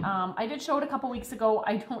using, I did show it a couple weeks ago.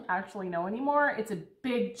 I don't actually know anymore. It's a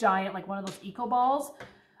big, giant, like one of those eco balls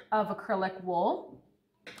of acrylic wool.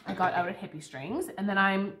 I got out at Hippie Strings. And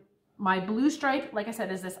then my blue stripe, like I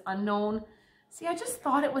said, is this unknown. See, I just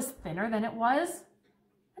thought it was thinner than it was.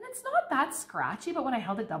 And it's not that scratchy, but when I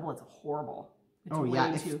held it double, it's horrible.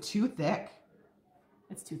 It's it's too thick.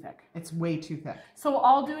 It's too thick. It's way too thick. So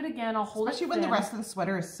I'll do it again. I'll hold Especially it when the rest of the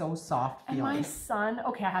sweater is so soft feeling. And my son,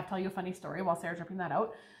 okay, I have to tell you a funny story while Sarah's ripping that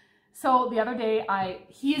out. So the other day,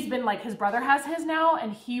 he's been like, his brother has his now,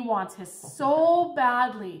 and he wants his so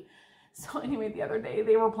badly. So anyway, the other day,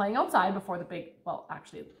 they were playing outside before the big, well,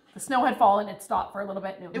 actually, the snow had fallen. It stopped for a little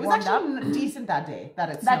bit. And it was actually decent that day.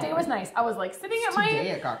 That day was nice. I was like sitting at Today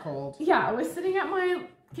it got cold. Yeah, I was sitting at my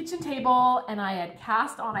kitchen table, and I had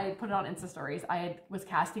I had put it on Insta stories. Was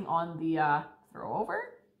casting on the throwover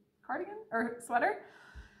cardigan or sweater.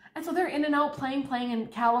 And so they're in and out playing,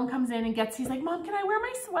 and Callum comes in and he's like, Mom, can I wear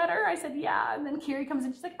my sweater? I said, yeah. And then Kiri comes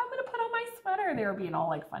in, she's like, I'm gonna put on my sweater. They were being all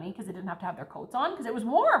like funny because they didn't have to have their coats on because it was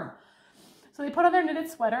warm. So they put on their knitted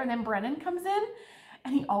sweater, and then Brennan comes in,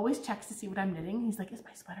 and he always checks to see what I'm knitting. He's like, is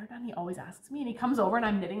my sweater done? He always asks me, and he comes over, and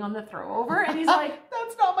I'm knitting on the throwover, and he's like,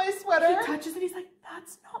 that's not my sweater. He touches it, he's like,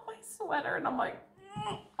 that's not my sweater. And I'm like,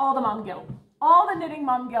 all the mom guilt, all the knitting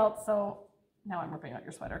mom guilt. So now I'm ripping out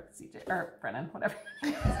your sweater, CJ, or Brennan, whatever.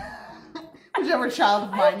 Whichever child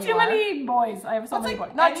of mine I have too many boys. I have so many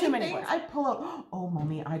boys. Not too many boys. I pull out, oh,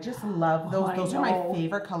 Mommy, I just love those. Those are my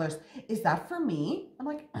favorite colors. Is that for me? I'm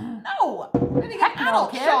like, no. I'm knitting an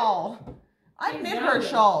adult shawl. I knit her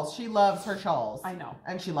shawls. She loves her shawls. I know.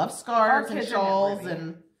 And she loves scarves and shawls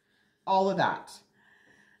and all of that.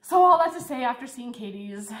 So all that to say, after seeing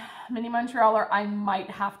Katie's mini Montrealer, I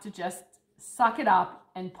might have to just suck it up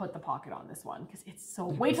and put the pocket on this one because it's so,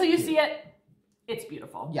 wait till you see it. It's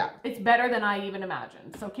beautiful. Yeah. It's better than I even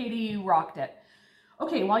imagined. So Katie, you rocked it.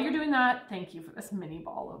 Okay, while you're doing that, thank you for this mini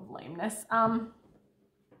ball of lameness.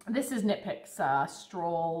 This is Knit Picks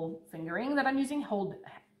Stroll fingering that I'm using. Held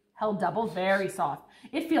double, very soft.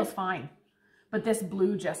 It feels fine, but this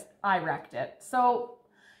blue I wrecked it. So,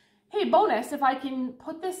 hey, bonus, if I can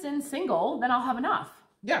put this in single, then I'll have enough.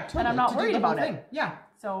 Yeah, totally. And I'm not worried about it. Yeah.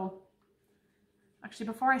 So, actually,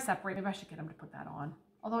 before I separate, maybe I should get him to put that on.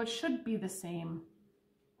 Although it should be the same,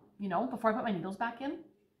 you know, before I put my needles back in.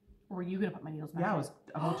 Or were you going to put my needles back in? Yeah, I was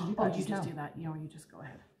about to do that. Oh, you just do that. You know, you just go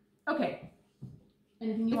ahead. Okay.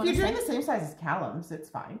 Anything you want to say? If you're doing the same size as Callum's, it's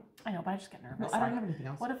fine. I know, but I just get nervous. No, I don't have anything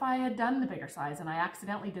else. What if I had done the bigger size and I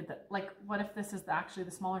accidentally did that? Like, what if this is actually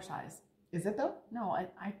the smaller size? Is it though? No,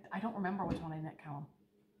 I don't remember which one I knit Callum.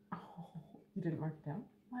 Oh, you didn't mark it down?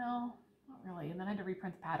 Well, not really. And then I had to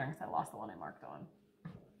reprint the pattern because I lost the one I marked on.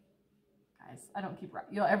 Guys, I don't keep,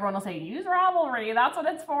 everyone will say, use Ravelry. That's what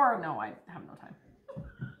it's for. No, I have no time.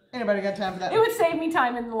 Anybody got time for that? It would save me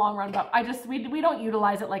time in the long run, but we don't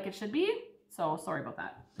utilize it like it should be. So sorry about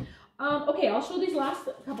that. Okay, I'll show these last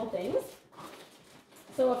couple things.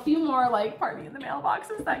 So a few more like pardon me in the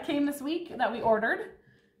mailboxes that came this week that we ordered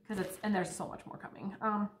and there's so much more coming.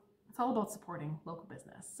 It's all about supporting local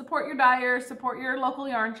business. Support your dyer, support your local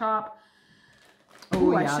yarn shop.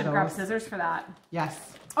 Oh, yeah, I should grab scissors for that.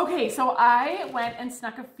 Yes. Okay, so I went and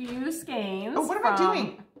snuck a few skeins. Oh, what am I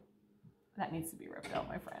doing? That needs to be ripped out,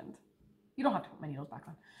 my friend. You don't have to put my needles back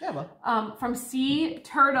on. Yeah, well. From Sea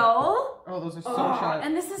Turtle. Oh, those are so sharp.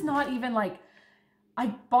 And this is not even like, I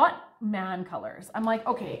bought man colors. I'm like,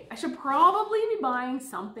 okay, I should probably be buying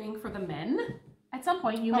something for the men. at some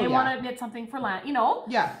point you may want to knit something for land, you know?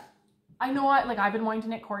 Yeah. I know I've been wanting to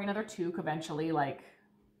knit Corey another toque eventually, like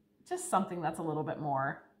just something that's a little bit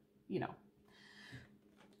more, you know.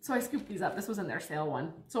 So I scooped these up. This was in their sale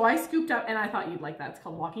one. So I scooped up, and I thought you'd like that. It's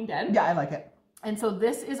called Walking Dead. Yeah, I like it. And so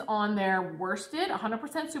this is on their worsted, 100%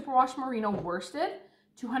 superwash merino worsted,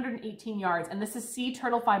 218 yards. And this is Sea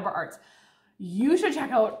Turtle Fiber Arts. You should check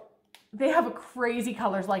out, they have crazy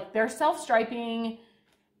colors. Like their self-striping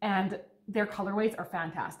and their colorways are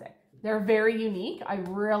fantastic. They're very unique. I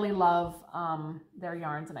really love their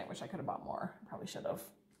yarns, and I wish I could have bought more. Probably should have.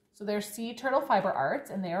 So they're Sea Turtle Fiber Arts,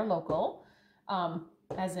 and they are local,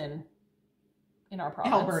 as in our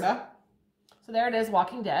province. Alberta. So there it is,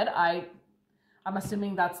 Walking Dead. I'm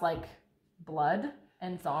assuming that's like blood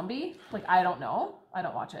and zombie. Like, I don't know. I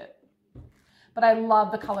don't watch it. But I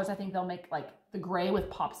love the colors. I think they'll make like the gray with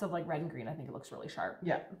pops of like red and green. I think it looks really sharp.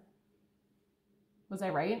 Yeah. Was I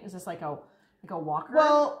right? Is this like a walker?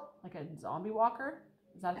 Well, like a zombie walker?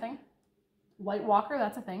 Is that a thing? White walker?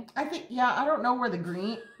 That's a thing. I think, yeah, I don't know where the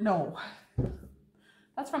green, no.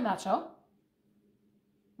 That's from that show.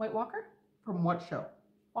 White Walker? From what show?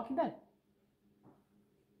 Walking Dead.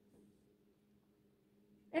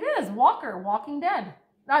 It is Walker, Walking Dead.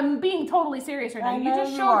 I'm being totally serious right now. You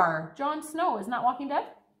just showed Jon Snow. Isn't that Walking Dead?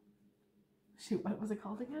 Shoot, what was it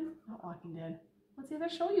called again? Not Walking Dead. What's the other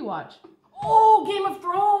show you watch? Oh, Game of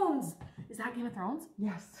Thrones. Is that Game of Thrones?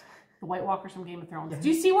 Yes. The White Walkers from Game of Thrones. Yes. Do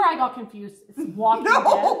you see where I got confused? It's Walking Dead.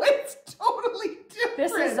 No, it's totally different.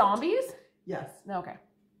 This is zombies? Yes. Okay.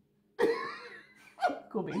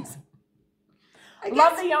 Cool beans. I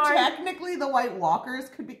Love guess the yarn. Technically, the White Walkers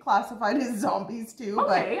could be classified as zombies too.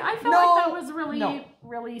 Okay, but I felt like that was really,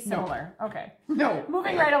 really similar. No. Okay. No.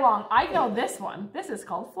 Moving right along. I know this one. This is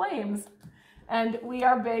called Flames. And we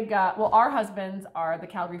are big, well, our husbands are the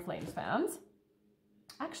Calgary Flames fans.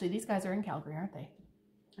 Actually, these guys are in Calgary, aren't they?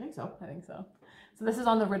 I think so. I think so. So this is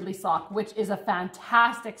on the Ridley sock, which is a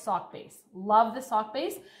fantastic sock base. Love the sock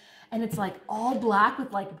base. And it's like all black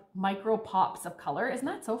with like micro pops of color. Isn't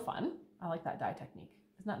that so fun? I like that dye technique.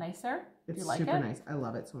 Isn't that nice, Sarah? It's do you like super it? nice. I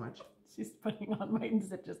love it so much. She's putting on my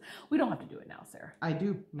stitches. We don't have to do it now, Sarah. I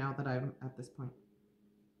do, now that I'm at this point.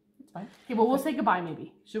 It's fine. Okay, well, we'll say goodbye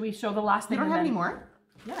maybe. Should we show the last thing? You don't have any more?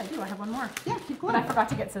 Yeah, I do. I have one more. Yeah, keep going. But I forgot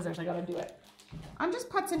to get scissors. I gotta do it. I'm just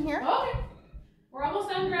putzing here. Okay. We're almost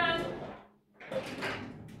done, Grande.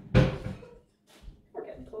 We're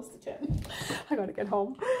getting close to 10. I gotta get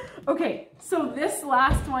home. Okay, so this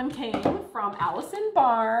last one came from Allison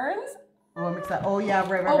Barnes. Oh, I'm excited. Oh, yeah,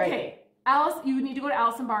 right. Okay, Alice, you need to go to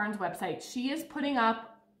Allison Barnes' website. She is putting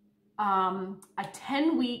up a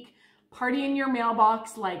 10-week party in your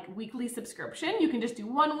mailbox, like weekly subscription. You can just do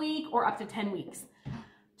 1 week or up to 10 weeks.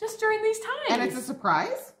 Just during these times. And it's a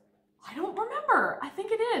surprise? I don't remember. I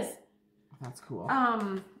think it is. That's cool.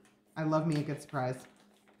 I love me a good surprise.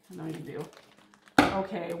 I know you do.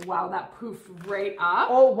 Okay, wow, that poofed right up.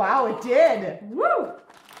 Oh, wow, it did. Woo!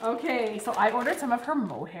 Okay, so I ordered some of her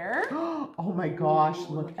mohair. Oh my gosh,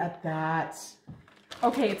 look at that.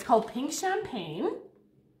 Okay, it's called Pink Champagne.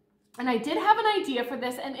 And I did have an idea for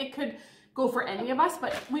this, and it could go for any of us,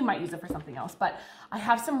 but we might use it for something else. But I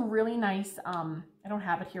have some really nice, I don't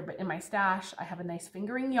have it here, but in my stash, I have a nice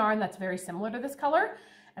fingering yarn that's very similar to this color.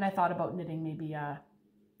 And I thought about knitting maybe a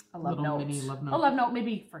love note. Mini love note. A love note,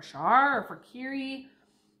 maybe for Shar or for Kiri.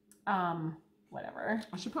 Whatever.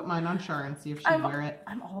 I should put mine on Shar and see if she'd wear it.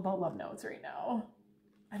 I'm all about love notes right now.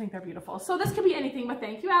 I think they're beautiful. So this could be anything, but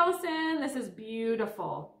thank you, Allison. This is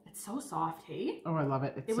beautiful. It's so soft, hey? Oh, I love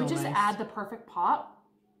it. It's it would so just nice. add the perfect pop.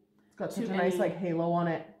 It's got such a nice like halo on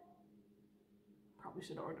it. Probably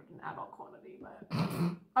should have ordered an adult quantity,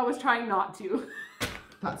 but I was trying not to.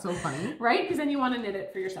 That's so funny. Right? Because then you want to knit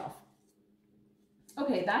it for yourself.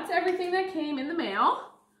 Okay, that's everything that came in the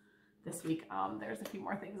mail this week. There's a few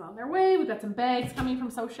more things on their way. We've got some bags coming from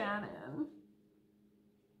So Shannon.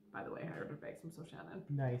 By the way, I ordered bags from So Shannon.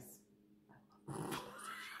 Nice.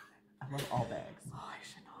 I love all bags. Oh, I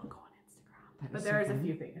should not go on Instagram. That But is there so is a funny.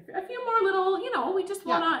 few things. A few more little, you know, we just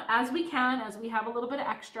want to, as we can, as we have a little bit of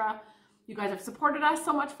extra. You guys have supported us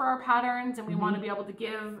so much for our patterns, and we want to be able to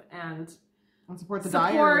give and support the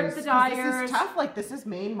dyers. This is tough. Like, this is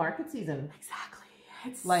Maine market season. Exactly.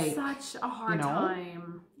 It's like, such a hard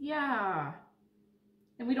time. Yeah.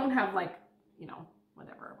 And we don't have, like, you know,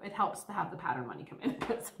 whatever. It helps to have the pattern money come in.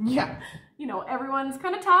 Yeah. You know, everyone's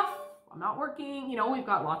kind of tough. I'm not working. You know, we've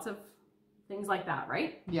got lots of things like that,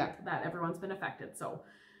 right? Yeah. That everyone's been affected. So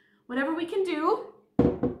whatever we can do.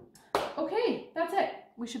 Okay, that's it.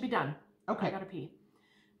 We should be done. Okay. I gotta pee.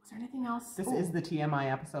 Was there anything else? This is the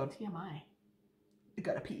TMI episode. TMI. I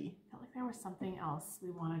gotta pee. I felt like there was something else we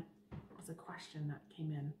wanted. was a question that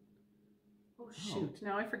came in. Oh, shoot.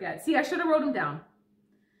 Now I forget. See, I should have wrote them down.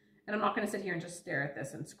 And I'm not going to sit here and just stare at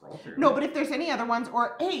this and scroll through. No, but if there's any other ones,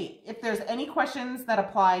 or hey, if there's any questions that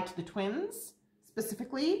apply to the twins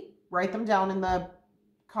specifically, write them down in the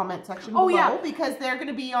comment section below, because they're going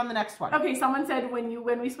to be on the next one. Okay, someone said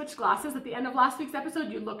when we switched glasses at the end of last week's episode,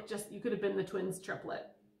 you could have been the twins triplet.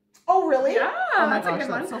 Oh, really? Yeah, oh my that's gosh, a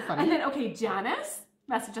good one. That's so funny. And then, okay, Janice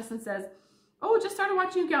messaged us and says, oh, just started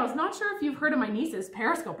watching you gals. Not sure if you've heard of my nieces,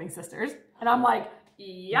 Periscoping Sisters. And I'm like,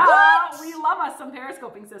 yeah, we love us some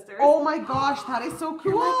Periscoping Sisters. Oh my gosh, that is so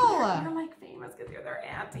cool. You're like famous because you're their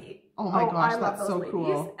auntie. Oh my gosh, that's so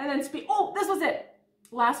cool. And then this was it.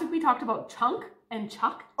 Last week we talked about Chunk and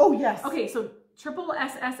Chuck. Oh yes. Okay, so Triple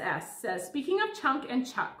SSS says, speaking of Chunk and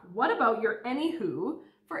Chuck, what about your anywho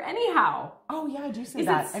for anyhow? Oh yeah, I do say is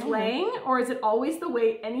that. Is it slang or is it always the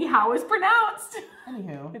way anyhow is pronounced?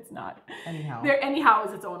 Anywho. It's not. Anyhow. Anyhow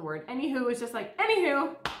is its own word. Anywho is just like,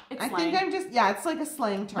 anywho, it's slang. I think I'm just, yeah, it's like a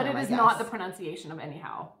slang term, but it is not the pronunciation of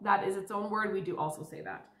anyhow. That is its own word. We do also say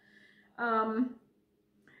that.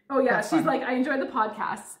 Oh yeah, that's she's fun. Like, I enjoy the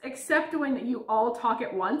podcasts, except when you all talk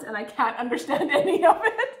at once and I can't understand any of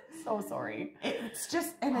it. So sorry. It's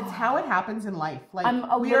just, and it's how it happens in life. Like,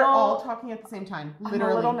 we are all talking at the same time, literally.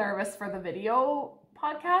 I'm a little nervous for the video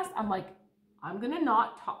podcast. I'm like, I'm going to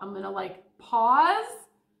not talk. I'm going to like pause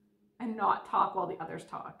and not talk while the others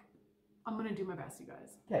talk. I'm going to do my best, you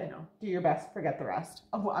guys. Okay. You know. Do your best. Forget the rest.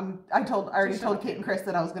 Oh, I already told Kate and Chris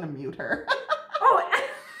that I was going to mute her. Oh,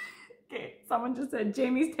 okay. Someone just said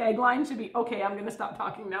Jamie's tagline should be, okay, I'm going to stop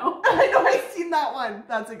talking now. I know, I've seen that one.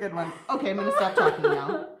 That's a good one. Okay, I'm going to stop talking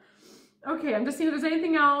now. Okay, I'm just seeing if there's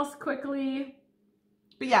anything else quickly.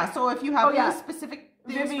 But yeah, so if you have any specific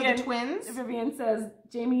things for the twins. Vivian says,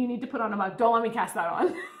 Jamie, you need to put on a mug. Don't let me cast that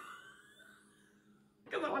on.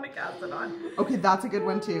 Because I want to cast it on. Okay, that's a good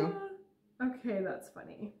one too. Okay, that's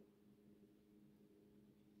funny.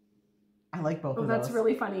 I like both of those. Oh, that's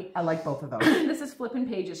really funny. I like both of those. This is Flippin'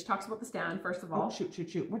 Pages. She talks about the stand, first of all. Oh,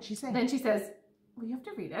 shoot. What'd she say? Then she says, well, you have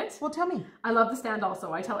to read it. Well, tell me. I love the stand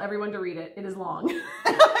also. I tell everyone to read it. It is long.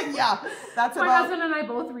 Yeah, that's My husband and I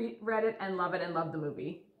both read it and love the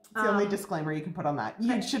movie. It's the only disclaimer you can put on that.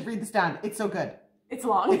 You should read the stand. It's so good. It's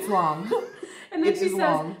long. It's long. And then she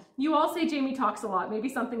says, you all say Jamie talks a lot. Maybe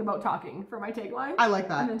something about talking for my tagline. I like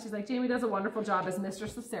that. And then she's like, Jamie does a wonderful job as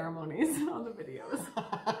mistress of ceremonies on the videos.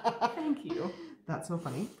 Thank you. That's so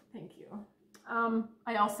funny. Thank you.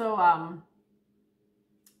 I also, I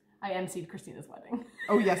emceed Christina's wedding.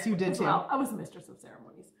 Oh, yes, you did too. Well, I was mistress of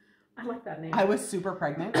ceremonies. I like that name. I was super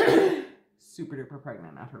pregnant. Super duper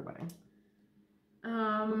pregnant at her wedding.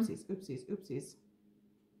 Oopsies.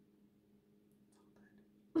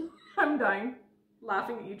 I'm dying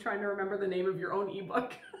laughing at you trying to remember the name of your own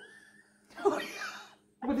ebook. What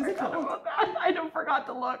is it called? About that. I don't forgot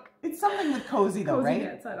to look. It's something with cozy though, right?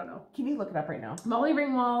 CozyUpKnits, I don't know. Can you look it up right now? Molly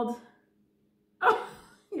Ringwald. Oh,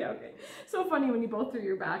 yeah, okay. So funny when you both threw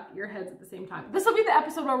your heads at the same time. This will be the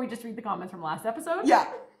episode where we just read the comments from last episode. Yeah,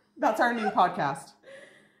 that's our new podcast.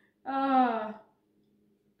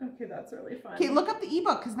 Okay, that's really fun. Okay, look up the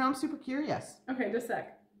ebook because now I'm super curious. Okay, just a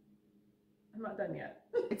sec. I'm not done yet.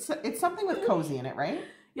 It's something with cozy in it, right?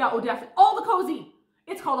 Yeah, oh, definitely. All the Cozy.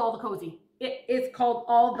 It's called All the Cozy. It is called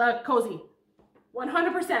All the Cozy.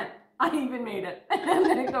 100%. I even made it. And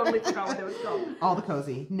then I totally forgot what it was called. All the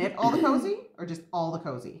Cozy. Knit All the Cozy or just All the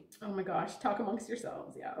Cozy? Oh my gosh. Talk amongst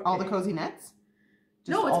yourselves. Yeah. Okay. All the Cozy Knits?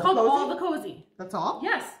 Just no, it's called All the Cozy. That's all?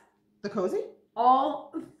 Yes. The Cozy?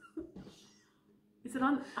 All. Is it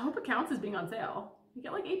on? I hope it counts as being on sale. You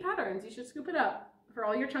get like 8 patterns. You should scoop it up for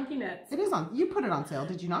all your chunky knits. It is on. You put it on sale,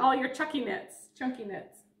 did you not? All your chunky knits. Chunky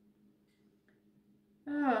knits.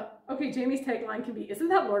 Okay, Jamie's tagline can be, isn't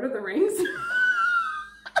that Lord of the Rings?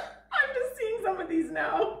 I'm just seeing some of these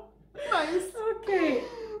now. Nice. Okay.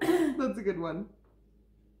 That's a good one.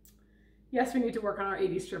 Yes, we need to work on our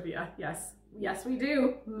 80s trivia. Yes. Yes, we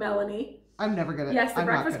do, Melanie. I'm never good at it. Yes, the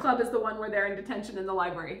Breakfast Club is the one where they're in detention in the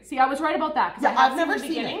library. See, I was right about that. Yeah, I've never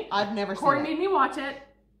seen it. I've never seen it. Corey made me watch it.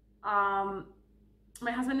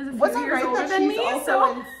 My husband is a few years older than me. Was I right that she's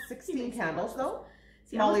also in 16 Candles, though?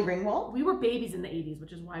 See, Molly Ringwald? We were babies in the 80s,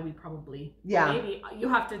 which is why we probably... Yeah. Maybe. You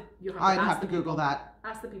have to I'd have to Google that.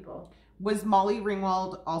 Ask the people. Was Molly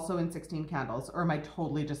Ringwald also in 16 Candles? Or am I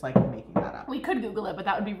totally just like making that up? We could Google it, but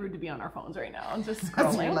that would be rude to be on our phones right now and just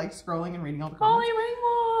scrolling. So you're like scrolling and reading all the comments?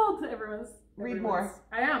 Molly Ringwald! Read more.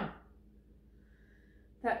 I am.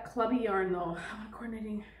 That clubby yarn though. I'm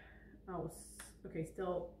coordinating. Oh, okay,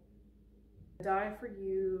 still... Die for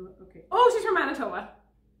you. Okay. Oh, she's from Manitoba.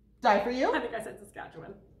 Die for you? I think I said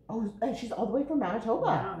Saskatchewan. Oh, and she's all the way from Manitoba.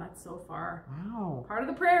 Wow, that's so far. Wow. Part of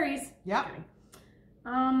the prairies. Yeah.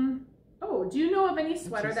 Oh, do you know of any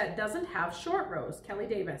sweater that doesn't have short rows? Kelly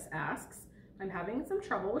Davis asks. I'm having some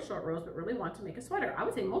trouble with short rows, but really want to make a sweater. I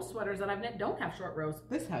would say most sweaters that I've knit don't have short rows.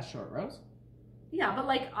 This has short rows. Yeah, but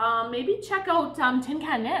like, maybe check out Tin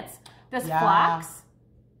Can Knits. This flax.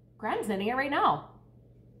 Grande's knitting it right now.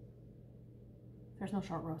 There's no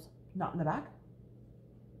short rows. Not in the back?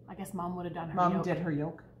 I guess Mom would have done her Mom yoke. did her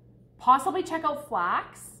yoke. Possibly check out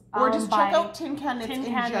flax. Or just check out Tin Can Knits in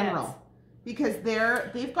general. Knits. Because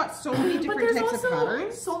they've got so many different types of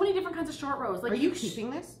patterns. So many different kinds of short rows. Like, are you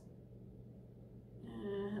keeping this?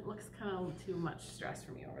 It looks kind of too much stress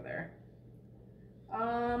for me over there.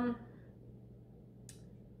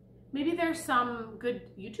 Maybe there's some good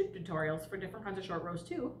YouTube tutorials for different kinds of short rows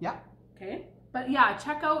too. Yeah. Okay. But yeah,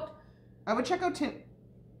 check out. I would check out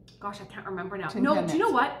Gosh, I can't remember now. Tin No, Can do you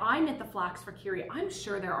know Knits. what? I knit the flax for Curie. I'm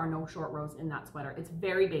sure there are no short rows in that sweater. It's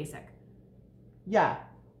very basic. Yeah.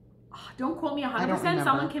 Don't quote me 100%.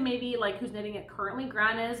 Someone can maybe, like, who's knitting it currently.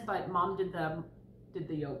 Gran is, but Mom did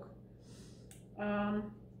the yoke.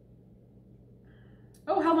 Oh,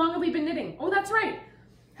 how long have we been knitting? Oh, that's right.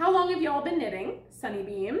 How long have y'all been knitting? Sunny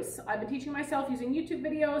Beams. I've been teaching myself using YouTube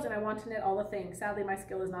videos, and I want to knit all the things. Sadly, my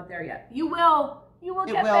skill is not there yet. You will. You will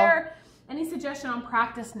get there. Any suggestion on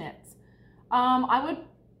practice knits? I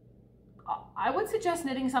would suggest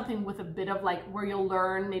knitting something with a bit of, like, where you'll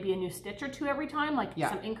learn maybe a new stitch or two every time, like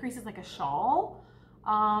some increases, like a shawl.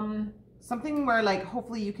 Something where, like,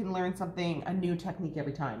 hopefully you can learn a new technique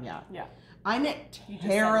every time. Yeah. Yeah. I knit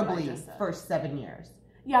terribly for 7 years.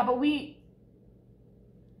 Yeah, but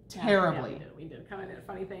terribly. Yeah, we did kind of knit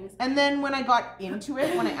funny things. And then when I got into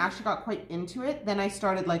it, when I actually got quite into it, then I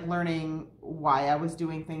started, like, learning why I was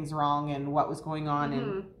doing things wrong and what was going on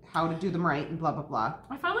and how to do them right and blah, blah, blah.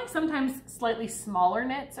 I find like sometimes slightly smaller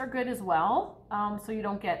knits are good as well. So you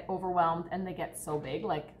don't get overwhelmed and they get so big.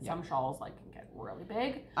 Like some shawls like can get really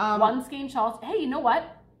big. One skein shawls. Hey, you know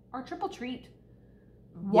what? Our triple treat.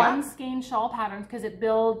 One skein shawl patterns, because it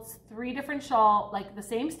builds 3 different shawl, like the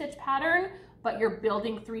same stitch pattern, but you're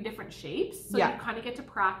building 3 different shapes. So you kind of get to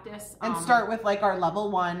practice. And start with like our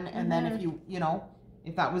level 1. And then if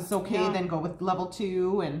if that was okay, then go with level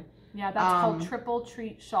 2 and... Yeah, that's called triple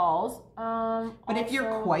treat shawls. But if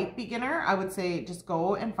you're quite beginner, I would say just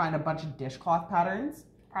go and find a bunch of dishcloth patterns.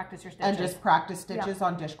 Practice your stitches. And just practice stitches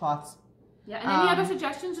on dishcloths. Yeah, and any other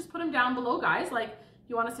suggestions, just put them down below, guys. Like,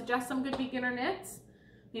 you want to suggest some good beginner knits?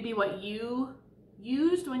 Maybe what you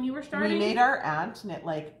used when you were starting? We made our aunt knit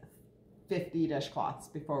like 50 dishcloths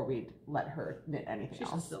before we'd let her knit anything else.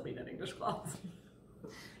 She should still be knitting dishcloths.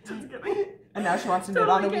 Just kidding. And now she wants to knit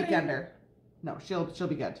on a weekender. No, she'll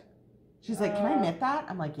be good. She's like, can I knit that?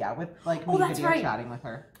 I'm like, yeah, with like me video chatting with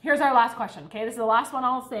her. Here's our last question. Okay, this is the last one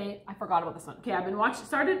I'll say. I forgot about this one. Okay, I've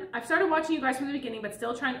started watching you guys from the beginning, but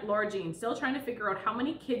Laura Jean, still trying to figure out how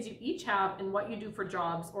many kids you each have and what you do for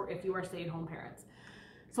jobs, or if you are stay-at-home parents.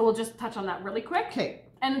 So we'll just touch on that really quick. Okay.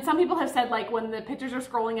 And some people have said, like, when the pictures are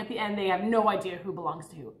scrolling at the end, they have no idea who belongs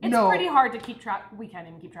to who. It's pretty hard to keep track. We can't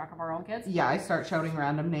even keep track of our own kids. Yeah, I start shouting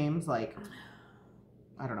random names like...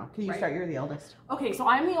 I don't know. Can you start? You're the eldest. Okay, so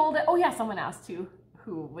I'm the oldest. Oh yeah, someone asked too,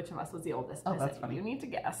 which of us was the oldest. Oh, that's funny. You need to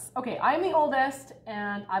guess. Okay, I'm the oldest,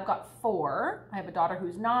 and I've got 4. I have a daughter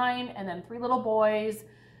who's 9, and then 3 little boys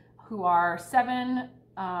who are 7,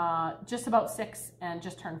 just about 6, and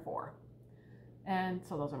just turned 4. And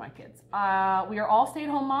so those are my kids. We are all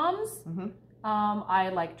stay-at-home moms. I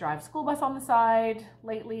like drive school bus on the side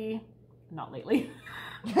lately. Not lately.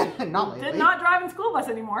 Not lately. Did not drive in school bus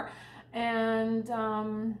anymore. And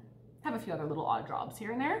have a few other little odd jobs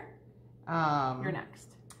here and there. You're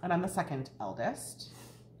next. And I'm the second eldest,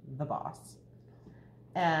 the boss.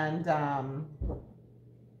 And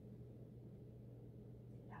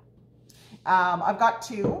I've got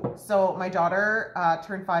 2. So my daughter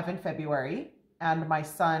turned 5 in February, and my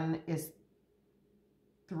son is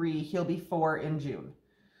 3. He'll be 4 in June.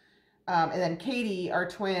 And then Katie, our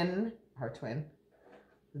twin,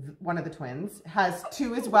 one of the twins, has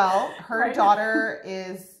 2 as well. Her daughter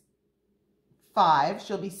is 5.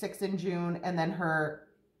 She'll be 6 in June. And then her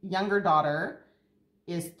younger daughter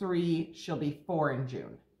is 3. She'll be 4 in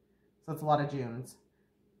June. So it's a lot of Junes.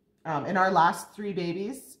 And our last 3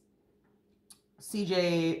 babies,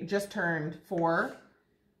 CJ just turned 4.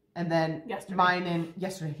 And then mine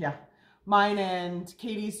and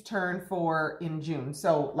Katie's turned 4 in June.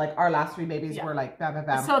 So, like, our last 3 babies were like, bam, bam,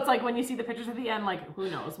 bam. So it's like when you see the pictures at the end, like, who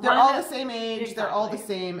knows? They're all the same age. Exactly. They're all the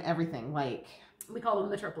same everything. Like, we call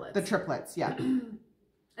them the triplets. The triplets, yeah. And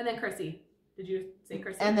then Chrissy. Did you say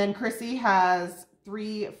Chrissy? And then Chrissy has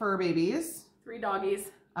 3 fur babies. 3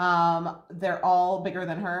 doggies. They're all bigger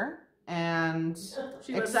than her, and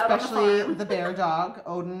She lives out on the especially farm. the bear dog,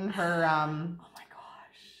 Odin. Her oh my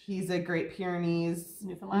gosh, he's a Great Pyrenees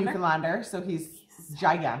Newfoundlander, so he's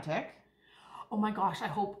gigantic. Oh my gosh, I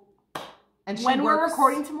hope And when we're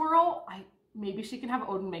recording tomorrow, maybe she can have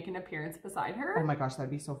Odin make an appearance beside her. Oh my gosh, that'd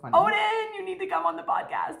be so funny. Odin, you need to come on the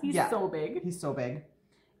podcast. He's so big. He's so big.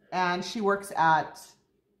 And she works at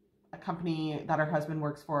a company that her husband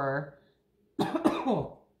works for.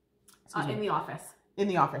 In the office. In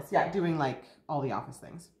the office, yeah, doing like all the office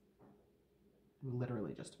things. I'm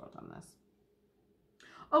literally just about done this.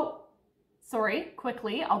 Oh, sorry,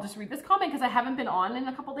 quickly, I'll just read this comment because I haven't been on in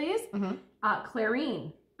a couple days.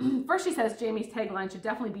 Clarine. First, she says Jamie's tagline should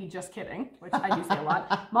definitely be "just kidding," which I do say a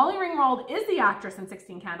lot. Molly Ringwald is the actress in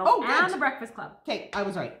 16 Candles and The Breakfast Club. Okay, I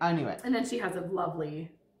was right. I knew it. And then she has a lovely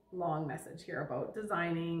long message here about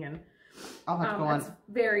designing, and I'll have to go on.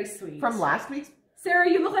 Very sweet. From last week's. Sarah,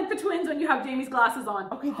 you look like the twins when you have Jamie's glasses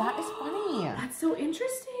on. Okay, that is funny. That's so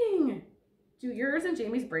interesting. Do yours and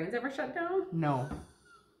Jamie's brains ever shut down? No,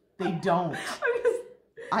 they don't.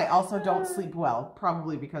 I also don't sleep well,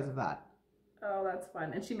 probably because of that. Oh, that's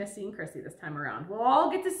fun. And she missed seeing Chrissy this time around. We'll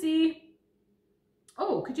all get to see.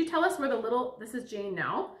 Oh, could you tell us where the little, this is Jane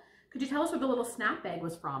now. Could you tell us where the little snap bag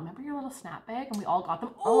was from? Remember your little snap bag? And we all got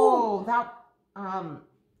them. Oh, that,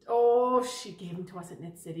 oh, she gave them to us at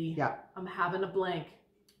Knit City. Yeah. I'm having a blank.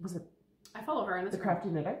 Was it? I follow her in this. The Crafty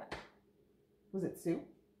Knitter? Was it Sue?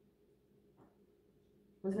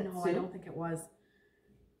 Was it No, Sue? I don't think it was.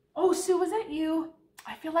 Oh, Sue, was that you?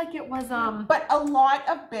 I feel like it was, But a lot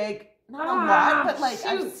of big, not a lot, but like, shoot.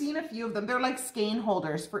 I've seen a few of them. They're like skein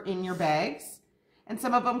holders for in your bags. And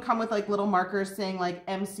some of them come with like little markers saying like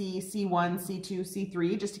MC, C1, C2,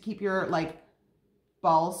 C3, just to keep your like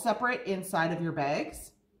balls separate inside of your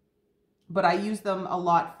bags. But I use them a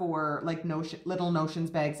lot for like little Notions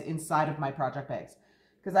bags inside of my project bags.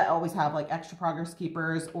 Because I always have like extra progress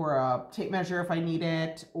keepers or a tape measure if I need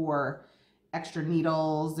it, or extra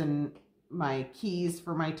needles and my keys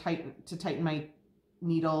for my to tighten my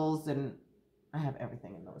needles, and I have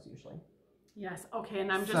everything in those usually. Yes. Okay.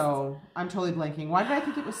 And I'm just. So I'm totally blanking. Why did I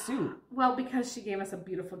think it was Sue? Well, because she gave us a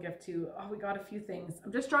beautiful gift too. Oh, we got a few things.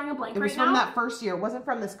 I'm just drawing a blank right now. It was from that first year. It wasn't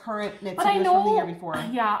from this current knit. But I know, it was from the year before.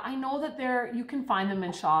 Yeah, I know that you can find them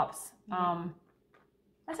in shops.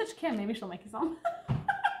 Message Kim. Maybe she'll make you some.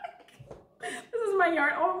 This is my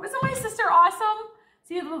yarn. Oh, isn't my sister awesome?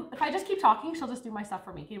 See, if I just keep talking, she'll just do my stuff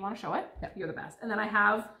for me. Do you want to show it? Yeah. You're the best. And then I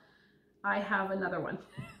have another one.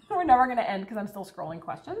 We're never going to end because I'm still scrolling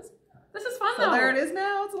questions. This is fun, though. So there it is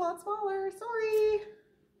now. It's a lot smaller. Sorry.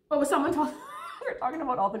 What was someone told? We were talking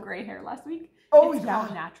about all the gray hair last week. Oh, it's yeah.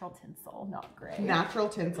 natural tinsel, not gray. Natural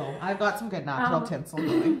tinsel. I've got some good natural tinsel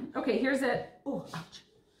going. Okay, here's it. Oh, ouch.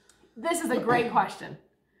 This is a great question.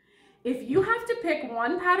 If you have to pick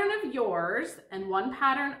one pattern of yours and one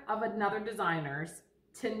pattern of another designer's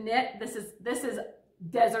to knit, this is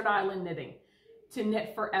desert island knitting, to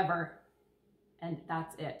knit forever, and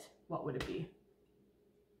that's it, what would it be?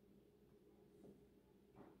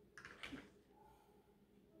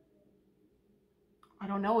 I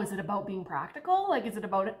don't know. Is it about being practical? Like, is it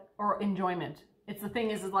about it or enjoyment? It's the thing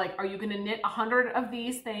is like, are you going to knit 100 of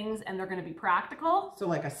these things and they're going to be practical? So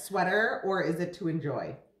like a sweater, or is it to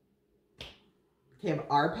enjoy? Okay, have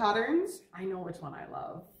our patterns. I know which one I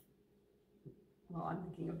love. Well, I'm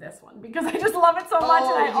thinking of this one because I just love it so much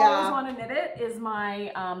and I always want to knit it. Is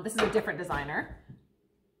my, this is a different designer.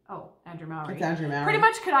 Oh, Andrew Mowry. It's Andrew Mowry. Pretty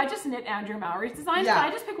much, could I just knit Andrew Mowry's designs? Yeah. Could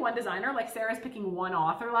I just pick one designer? Like Sarah's picking one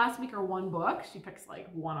author last week or one book. She picks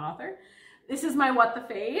like one author. This is my What the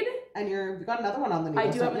Fade. And you've got another one on the needle.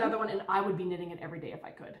 I do have another one, and I would be knitting it every day if I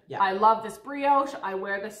could. Yeah. I love this brioche. I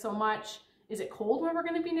wear this so much. Is it cold where we're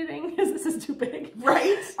going to be knitting? Because this is too big.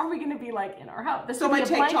 Right? Are we going to be like in our house? This So could my be a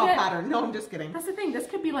tank top blanket. pattern. No, I'm just kidding. That's the thing. This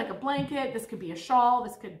could be like a blanket. This could be a shawl.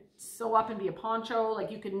 This could sew up and be a poncho.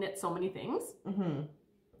 Like you could knit so many things. Mm-hmm.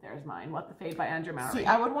 There's mine. What the Fade by Andrew Mowry. See,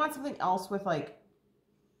 I would want something else with like,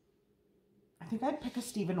 I think I'd pick a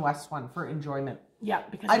Stephen West one for enjoyment. Yeah,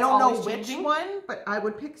 because I don't know always which changing. one, but I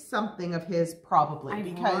would pick something of his probably. I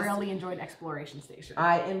because really enjoyed Exploration Station.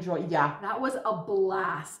 I enjoy, yeah. That was a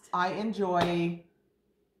blast. I enjoy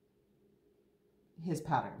his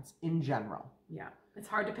patterns in general. Yeah, it's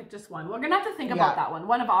hard to pick just one. We're gonna have to think about that one.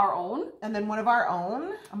 One of our own. And then one of our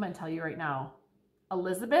own. I'm gonna tell you right now.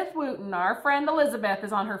 Elizabeth Wooten, our friend Elizabeth,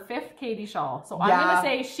 is on her 5th Katie shawl. So I'm gonna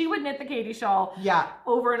say she would knit the Katie shawl. Yeah.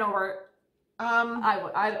 Over and over.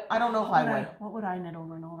 I don't know if I would. What would I knit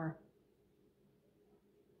over and over?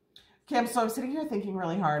 Okay, so I'm sitting here thinking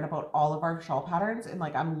really hard about all of our shawl patterns, and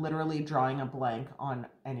like I'm literally drawing a blank on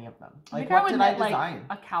any of them. Like, what did I design?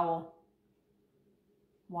 Like a cowl.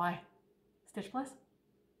 Why? Stitchless?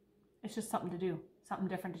 It's just something to do. Something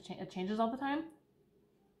different to change. It changes all the time.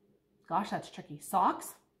 Gosh, that's tricky.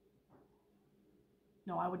 Socks?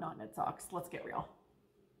 No, I would not knit socks. Let's get real.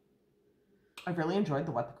 I really enjoyed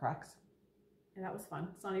the What the Crux. Yeah, that was fun.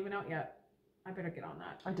 It's not even out yet. I better get on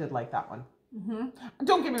that. I did like that one. Mm-hmm.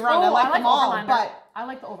 Don't get me wrong, I like them all, Overlander. but I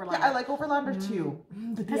like the Overlander. yeah, I like Overlander too.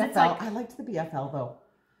 The BFL, like, I liked the BFL though.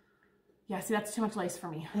 Yeah, see, that's too much lace for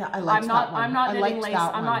me. Yeah, I liked that one. I'm not knitting lace.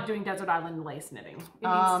 I'm not doing Desert Island lace knitting. It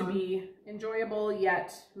needs to be enjoyable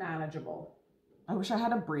yet manageable. I wish I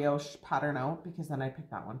had a brioche pattern out because then I'd pick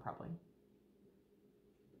that one probably.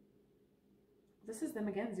 This is them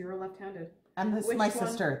again, zero left-handed. And this is my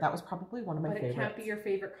sister. That was probably one of my favorites. But it can't be your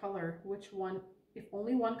favorite color. Which one? If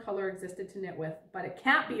only one color existed to knit with, but it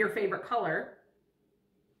can't be your favorite color.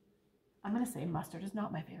 I'm going to say mustard is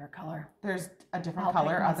not my favorite color. There's a different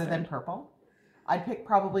color other than purple. I'd pick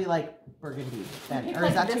probably like burgundy then. Or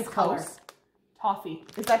is that too close? Toffee.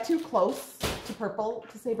 Is that too close to purple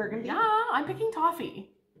to say burgundy? Yeah, I'm picking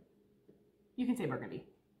toffee. You can say burgundy.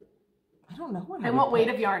 I don't know what And what weight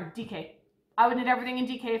of yarn? DK. I would knit everything in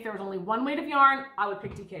DK. If there was only one weight of yarn, I would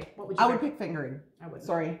pick DK. What would you pick? I would pick fingering. I would.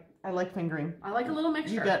 Sorry. I like fingering. I like a little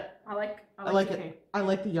mixture. You get, I like DK. it. I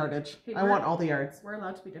like the yardage. Hey, I want all the yards. We're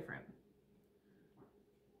allowed to be different.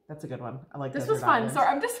 That's a good one. I like this. Was fun. Sorry,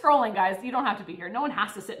 I'm just scrolling, guys. You don't have to be here. No one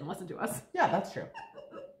has to sit and listen to us. Yeah, that's true.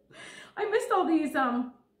 I missed all these.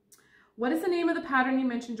 What is the name of the pattern you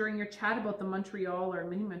mentioned during your chat about the Montreal or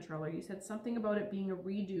mini Montreal? You said something about it being a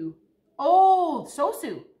redo. Oh,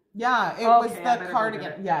 Sosu. Yeah, it was the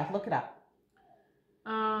cardigan. Yeah, look it up.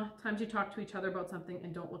 Times you talk to each other about something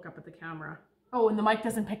and don't look up at the camera. Oh, and the mic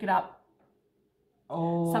doesn't pick it up.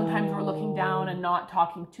 Oh. Sometimes we're looking down and not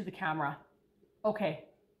talking to the camera. Okay.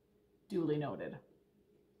 Duly noted.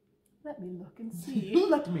 Let me look and see.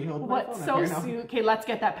 Let me hold my phone so soon. Okay, let's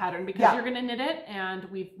get that pattern because you're going to knit it and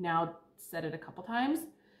we've now said it a couple times.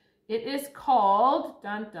 It is called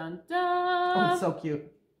dun dun dun. Oh, it's so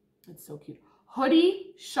cute. It's so cute.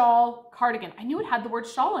 Hoodie, shawl, cardigan. I knew it had the word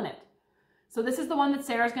shawl in it. So this is the one that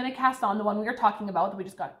Sarah's going to cast on, the one we were talking about that we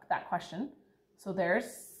just got that question. So there's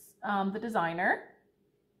the designer.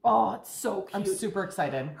 Oh, it's so cute. I'm super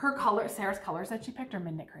excited. Her color, Sarah's colors that she picked are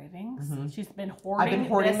Midnight Cravings. Mm-hmm. She's been hoarding I've been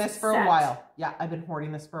hoarding this for a while. Yeah, I've been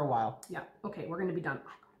hoarding this for a while. Yeah. Okay, we're going to be done.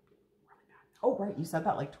 Oh, right. You said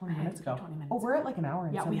that like 20 minutes ago. 20 minutes. Oh, we're at like an hour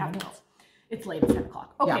and we have minutes. to go. It's late. It's 10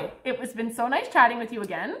 o'clock. Okay. Yeah. It has been so nice chatting with you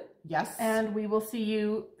again. Yes. And we will see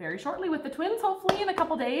you very shortly with the twins, hopefully in a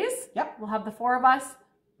couple days. Yep. We'll have the four of us.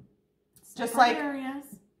 Just like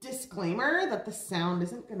disclaimer that the sound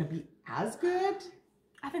isn't going to be as good.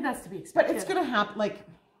 I think that's to be expected. But it's going to happen. Like,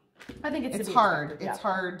 I think it's hard. It's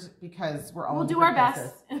hard because we're all. We'll do our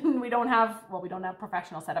best. We don't have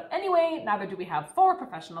professional setup anyway. Neither do we have 4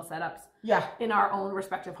 professional setups. Yeah. In our own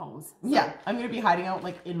respective homes. So. Yeah, I'm going to be hiding out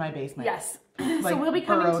like in my basement. Yes. Like, so we'll be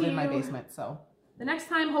coming to you in my basement. So the next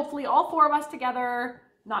time, hopefully, all 4 of us together,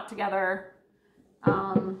 not together.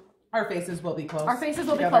 Our faces will be close. Our faces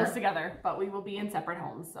will be close together, but we will be in separate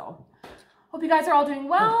homes. So hope you guys are all doing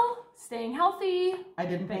well, staying healthy. I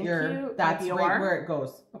didn't put your. That's right where it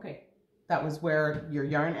goes. Okay. That was where your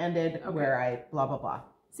yarn ended. Okay. Where I blah blah blah.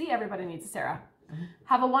 See, everybody needs a Sarah.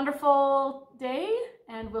 Have a wonderful day,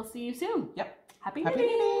 and we'll see you soon. Yep. Happy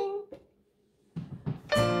knitting.